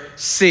never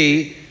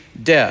see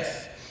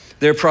death.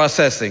 They're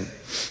processing.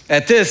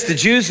 At this, the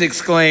Jews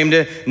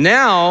exclaimed,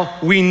 now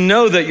we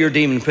know that you're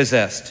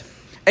demon-possessed.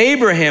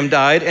 Abraham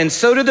died, and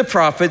so did the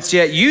prophets,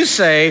 yet you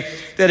say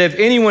that if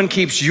anyone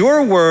keeps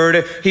your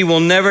word, he will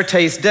never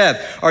taste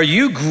death. Are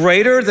you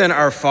greater than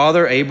our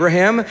father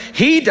Abraham?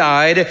 He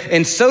died,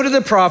 and so did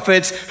the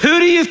prophets. Who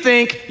do you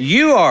think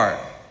you are?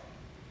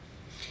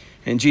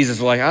 And Jesus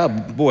was like, oh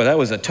boy, that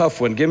was a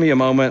tough one. Give me a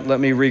moment. Let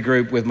me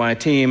regroup with my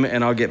team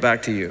and I'll get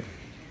back to you.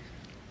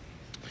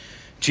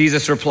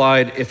 Jesus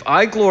replied, if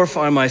I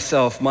glorify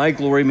myself, my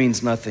glory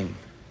means nothing.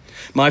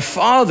 My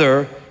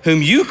Father,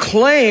 whom you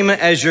claim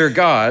as your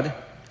God,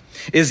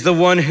 is the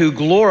one who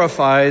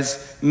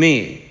glorifies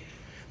me.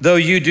 Though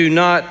you do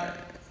not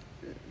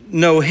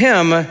know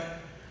him,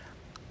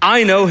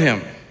 I know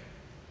him.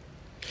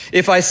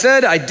 If I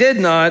said I did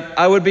not,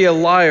 I would be a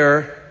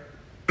liar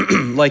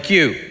like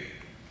you.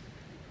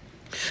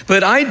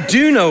 But I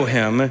do know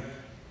him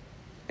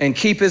and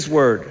keep his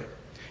word.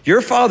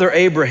 Your father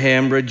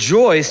Abraham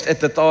rejoiced at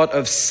the thought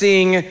of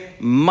seeing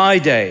my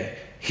day.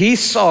 He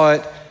saw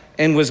it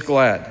and was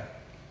glad.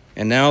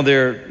 And now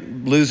they're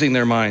losing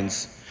their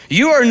minds.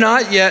 You are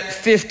not yet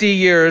 50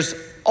 years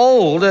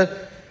old,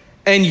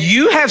 and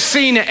you have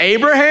seen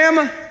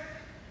Abraham?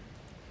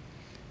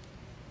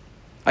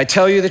 I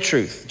tell you the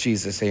truth,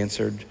 Jesus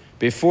answered.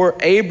 Before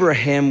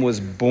Abraham was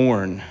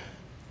born,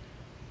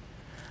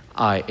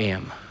 I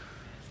am.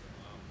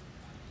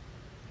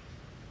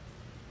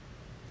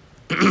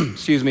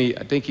 Excuse me,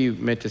 I think you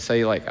meant to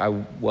say like I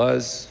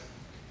was,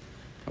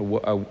 I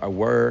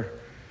were.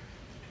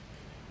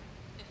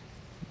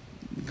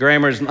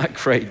 Grammar's not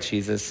great,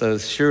 Jesus, so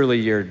surely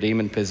you're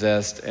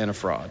demon-possessed and a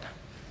fraud.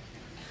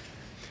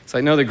 It's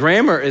like, no, the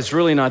grammar is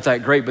really not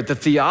that great, but the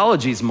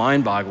theology is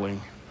mind-boggling.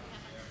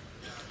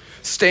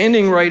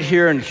 Standing right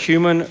here in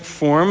human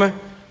form,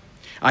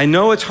 I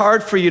know it's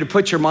hard for you to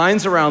put your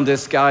minds around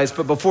this, guys,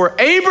 but before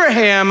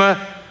Abraham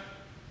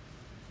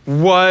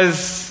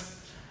was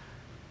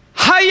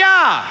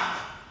Hayah,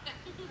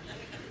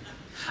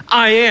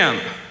 I am,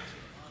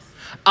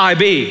 I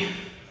be.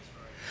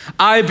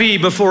 I be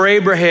before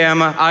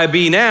Abraham, I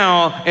be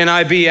now, and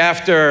I be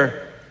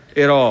after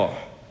it all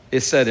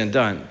is said and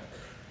done.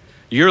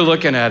 You're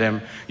looking at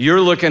him.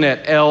 You're looking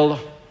at El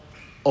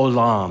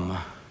Olam.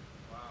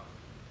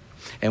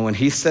 And when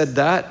he said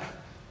that,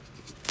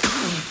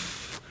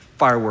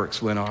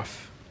 fireworks went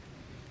off.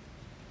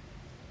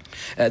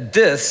 At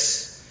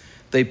this,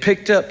 they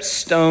picked up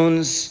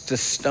stones to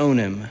stone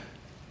him.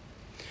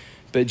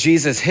 But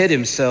Jesus hid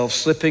himself,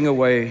 slipping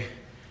away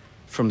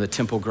from the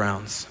temple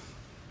grounds.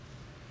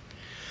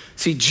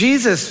 See,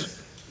 Jesus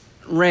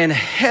ran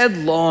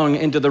headlong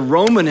into the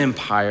Roman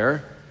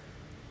Empire,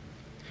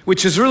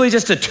 which is really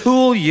just a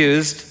tool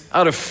used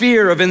out of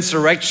fear of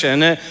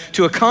insurrection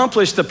to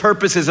accomplish the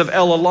purposes of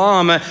El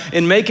Olam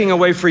in making a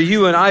way for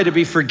you and I to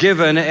be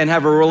forgiven and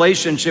have a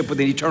relationship with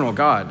the eternal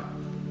God.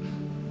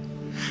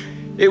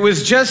 It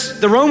was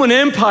just, the Roman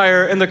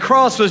Empire and the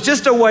cross was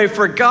just a way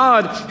for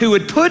God, who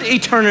would put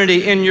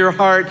eternity in your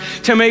heart,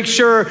 to make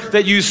sure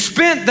that you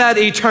spent that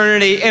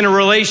eternity in a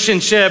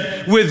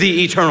relationship with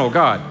the eternal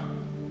God.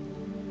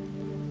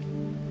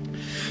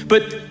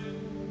 But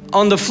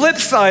on the flip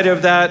side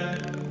of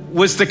that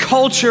was the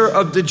culture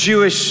of the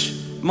Jewish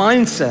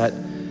mindset.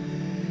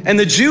 And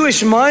the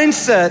Jewish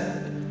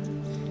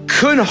mindset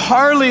could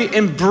hardly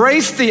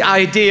embrace the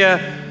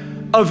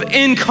idea of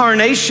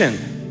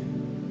incarnation.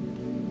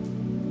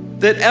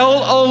 That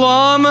El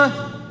Olam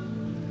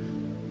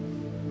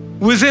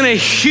was in a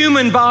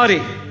human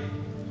body.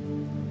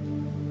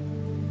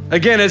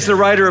 Again, as the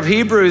writer of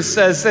Hebrews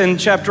says in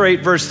chapter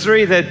 8, verse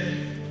 3,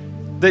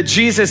 that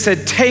Jesus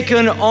had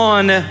taken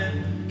on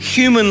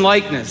human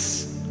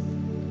likeness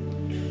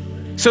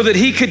so that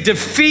he could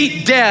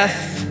defeat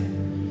death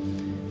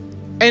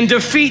and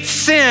defeat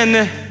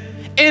sin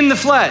in the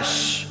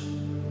flesh.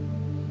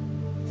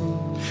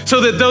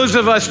 So that those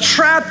of us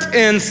trapped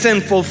in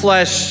sinful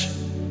flesh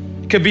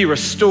could be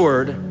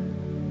restored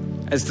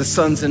as the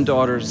sons and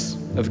daughters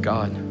of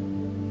God.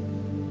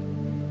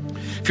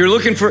 If you're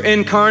looking for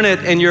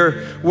incarnate in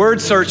your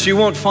word search, you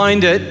won't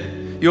find it.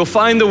 You'll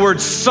find the word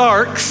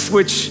sarx,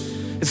 which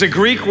is a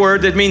Greek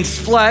word that means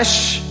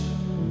flesh.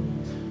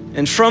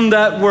 And from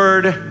that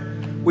word,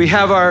 we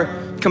have our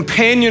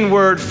companion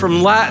word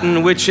from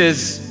Latin, which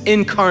is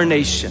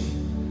incarnation.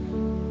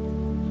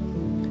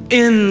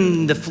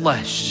 In the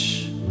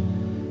flesh.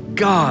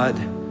 God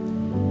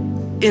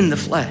in the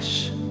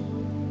flesh.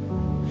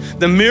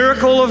 The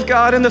miracle of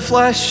God in the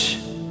flesh,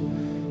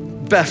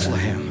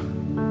 Bethlehem.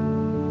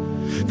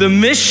 The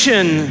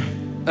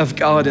mission of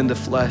God in the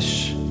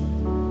flesh,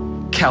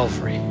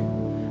 Calvary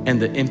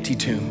and the empty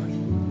tomb.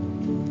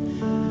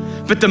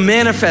 But the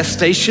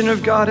manifestation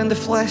of God in the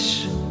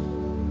flesh,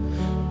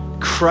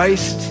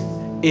 Christ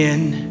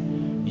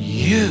in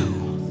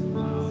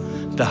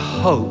you, the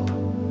hope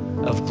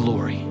of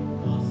glory.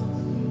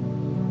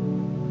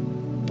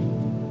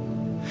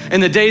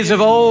 In the days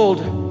of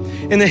old,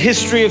 in the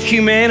history of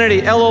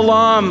humanity, El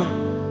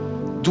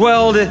Olam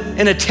dwelled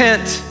in a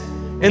tent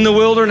in the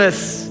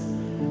wilderness,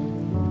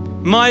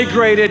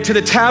 migrated to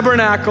the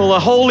tabernacle, a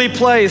holy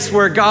place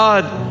where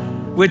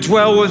God would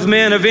dwell with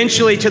men,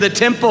 eventually to the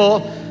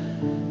temple,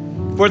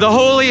 where the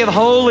Holy of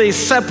Holies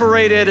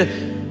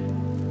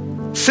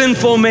separated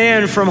sinful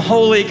man from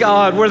holy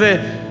God, where the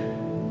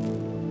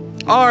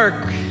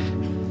ark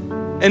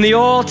and the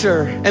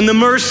altar and the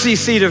mercy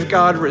seat of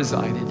God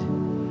resided.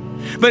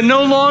 But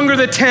no longer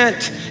the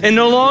tent, and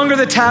no longer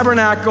the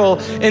tabernacle,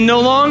 and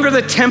no longer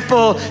the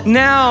temple.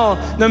 Now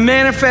the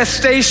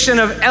manifestation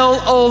of El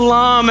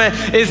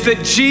Olam is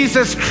that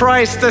Jesus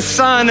Christ, the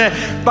Son,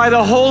 by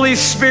the Holy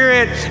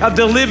Spirit of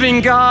the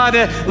living God,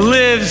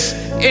 lives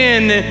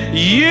in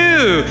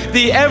you,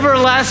 the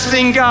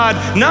everlasting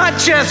God, not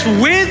just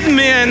with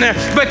men,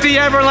 but the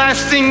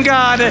everlasting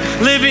God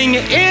living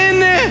in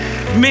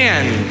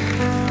men.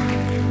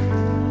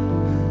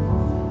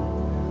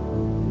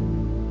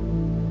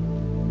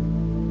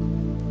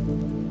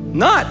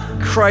 Not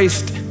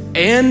Christ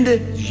and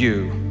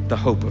you, the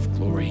hope of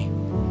glory.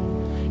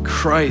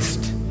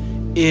 Christ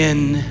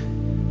in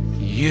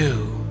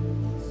you,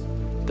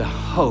 the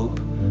hope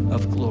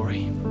of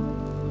glory.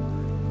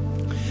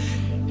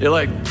 You're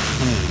like,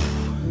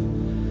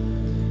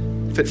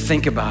 but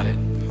think about it.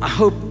 I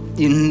hope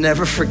you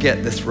never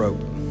forget this rope.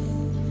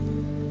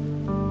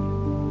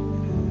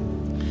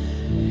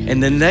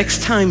 And the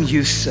next time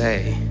you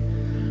say,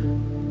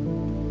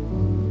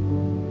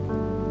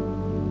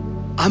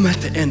 I'm at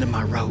the end of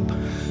my rope,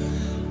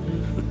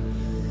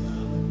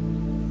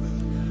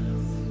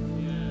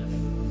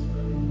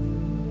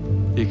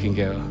 you can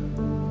go,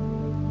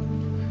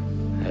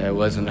 it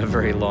wasn't a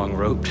very long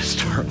rope to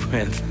start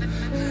with.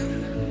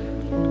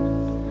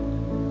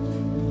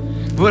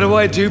 What do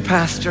I do,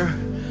 Pastor?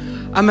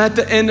 I'm at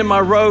the end of my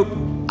rope.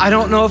 I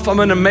don't know if I'm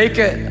gonna make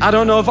it. I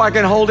don't know if I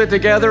can hold it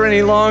together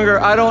any longer.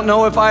 I don't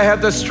know if I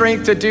have the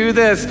strength to do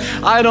this.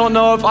 I don't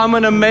know if I'm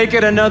gonna make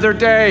it another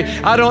day.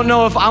 I don't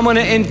know if I'm gonna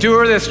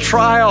endure this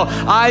trial.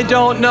 I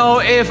don't know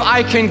if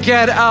I can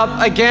get up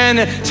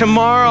again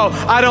tomorrow.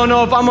 I don't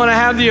know if I'm gonna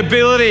have the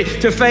ability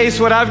to face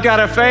what I've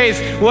gotta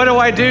face. What do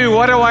I do?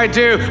 What do I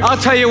do? I'll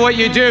tell you what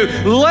you do.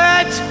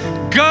 Let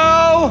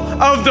go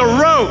of the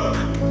rope.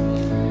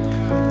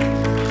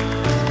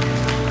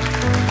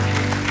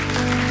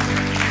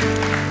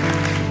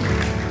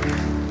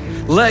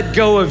 Let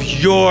go of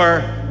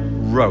your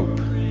rope.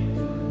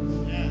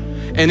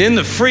 And in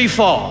the free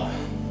fall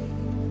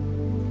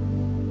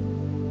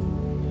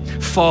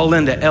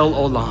into El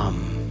Olam.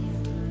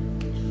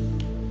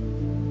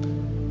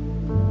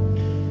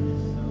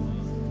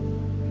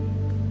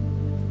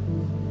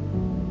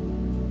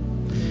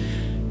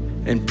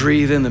 And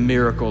breathe in the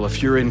miracle.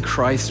 If you're in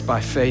Christ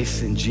by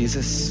faith in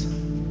Jesus,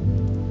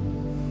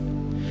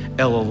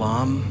 El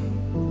Olam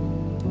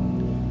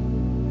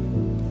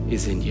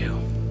is in you.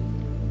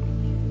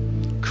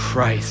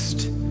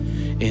 Christ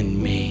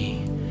in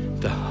me,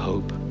 the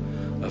hope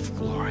of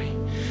glory.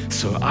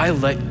 So I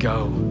let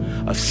go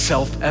of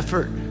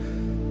self-effort,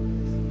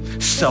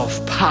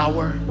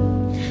 self-power,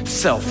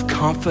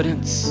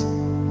 self-confidence,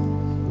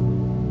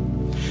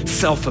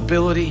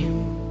 self-ability.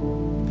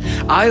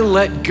 I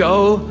let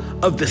go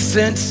of the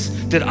sense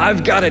that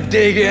I've got to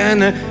dig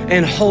in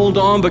and hold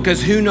on,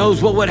 because who knows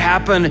what would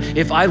happen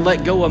if I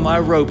let go of my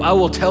rope. I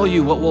will tell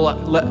you what will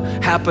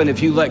happen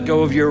if you let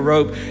go of your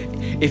rope.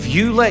 If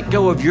you let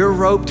go of your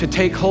rope to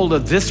take hold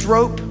of this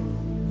rope,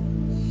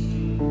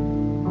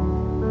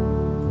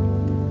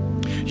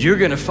 you're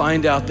gonna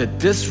find out that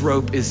this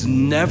rope is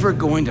never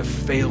going to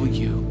fail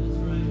you.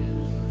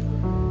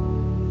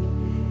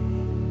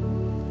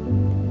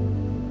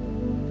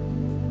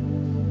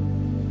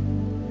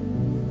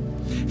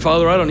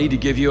 Father, I don't need to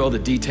give you all the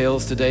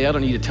details today. I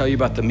don't need to tell you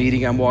about the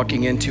meeting I'm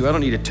walking into. I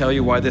don't need to tell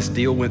you why this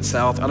deal went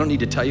south. I don't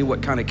need to tell you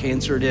what kind of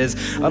cancer it is.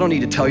 I don't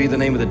need to tell you the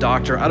name of the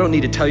doctor. I don't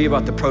need to tell you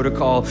about the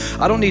protocol.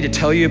 I don't need to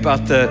tell you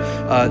about the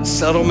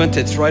settlement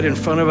that's right in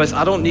front of us.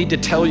 I don't need to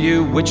tell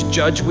you which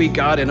judge we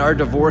got in our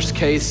divorce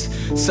case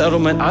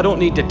settlement. I don't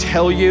need to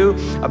tell you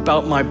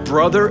about my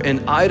brother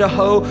in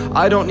Idaho.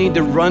 I don't need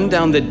to run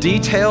down the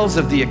details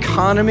of the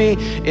economy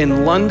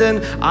in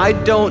London. I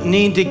don't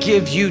need to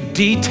give you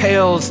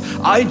details.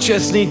 I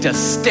just need to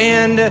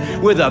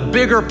stand with a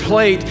bigger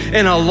plate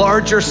and a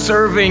larger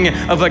serving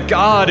of a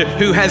God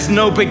who has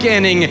no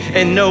beginning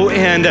and no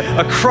end,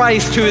 a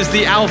Christ who is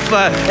the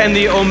Alpha and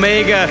the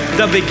Omega,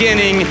 the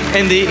beginning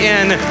and the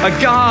end, a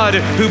God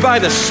who by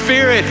the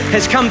Spirit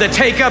has come to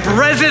take up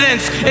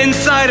residence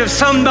inside of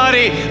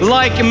somebody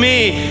like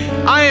me.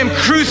 I am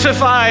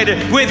crucified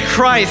with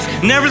Christ.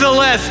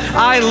 Nevertheless,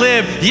 I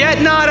live,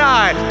 yet not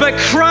I, but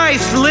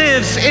Christ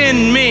lives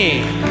in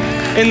me.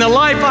 In the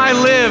life I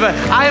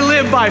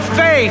live by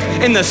faith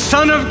in the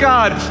Son of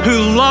God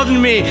who loved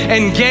me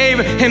and gave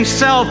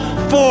himself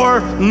for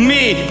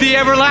me. The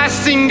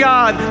everlasting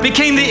God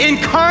became the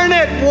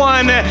incarnate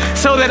one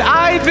so that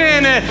I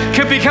then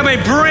could become a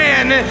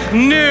brand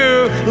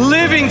new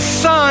living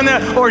son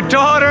or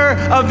daughter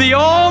of the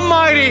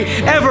almighty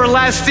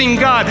everlasting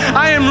God.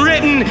 I am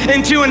written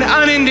into an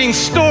unending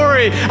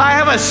story. I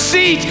have a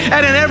seat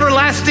at an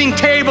everlasting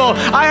table.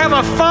 I have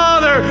a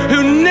Father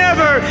who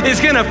never is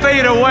going to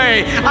fade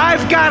away.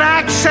 I've got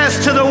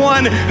access to the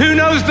one who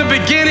knows the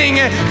beginning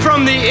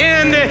from the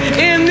end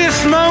in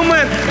this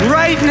moment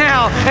right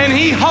now, and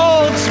he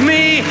holds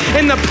me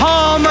in the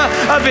palm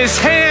of his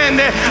hand.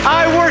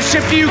 I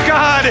worship you,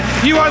 God.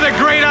 You are the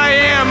great I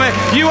am.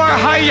 You are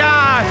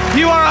Hayah.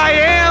 You are I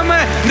am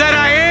that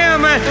I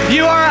am.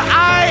 You are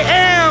I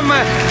am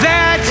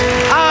that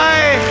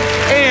I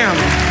am.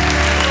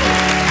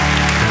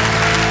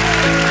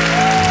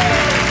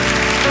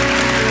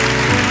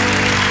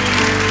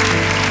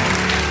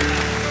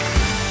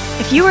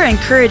 If you were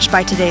encouraged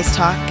by today's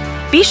talk,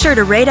 be sure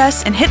to rate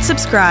us and hit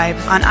subscribe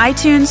on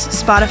iTunes,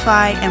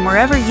 Spotify, and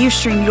wherever you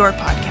stream your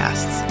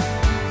podcasts.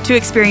 To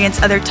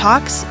experience other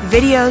talks,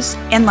 videos,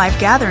 and live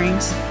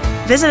gatherings,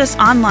 visit us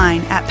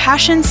online at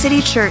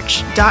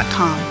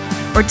PassionCityChurch.com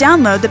or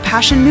download the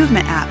Passion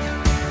Movement app.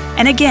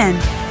 And again,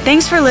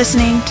 thanks for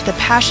listening to the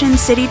Passion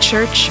City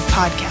Church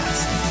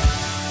podcast.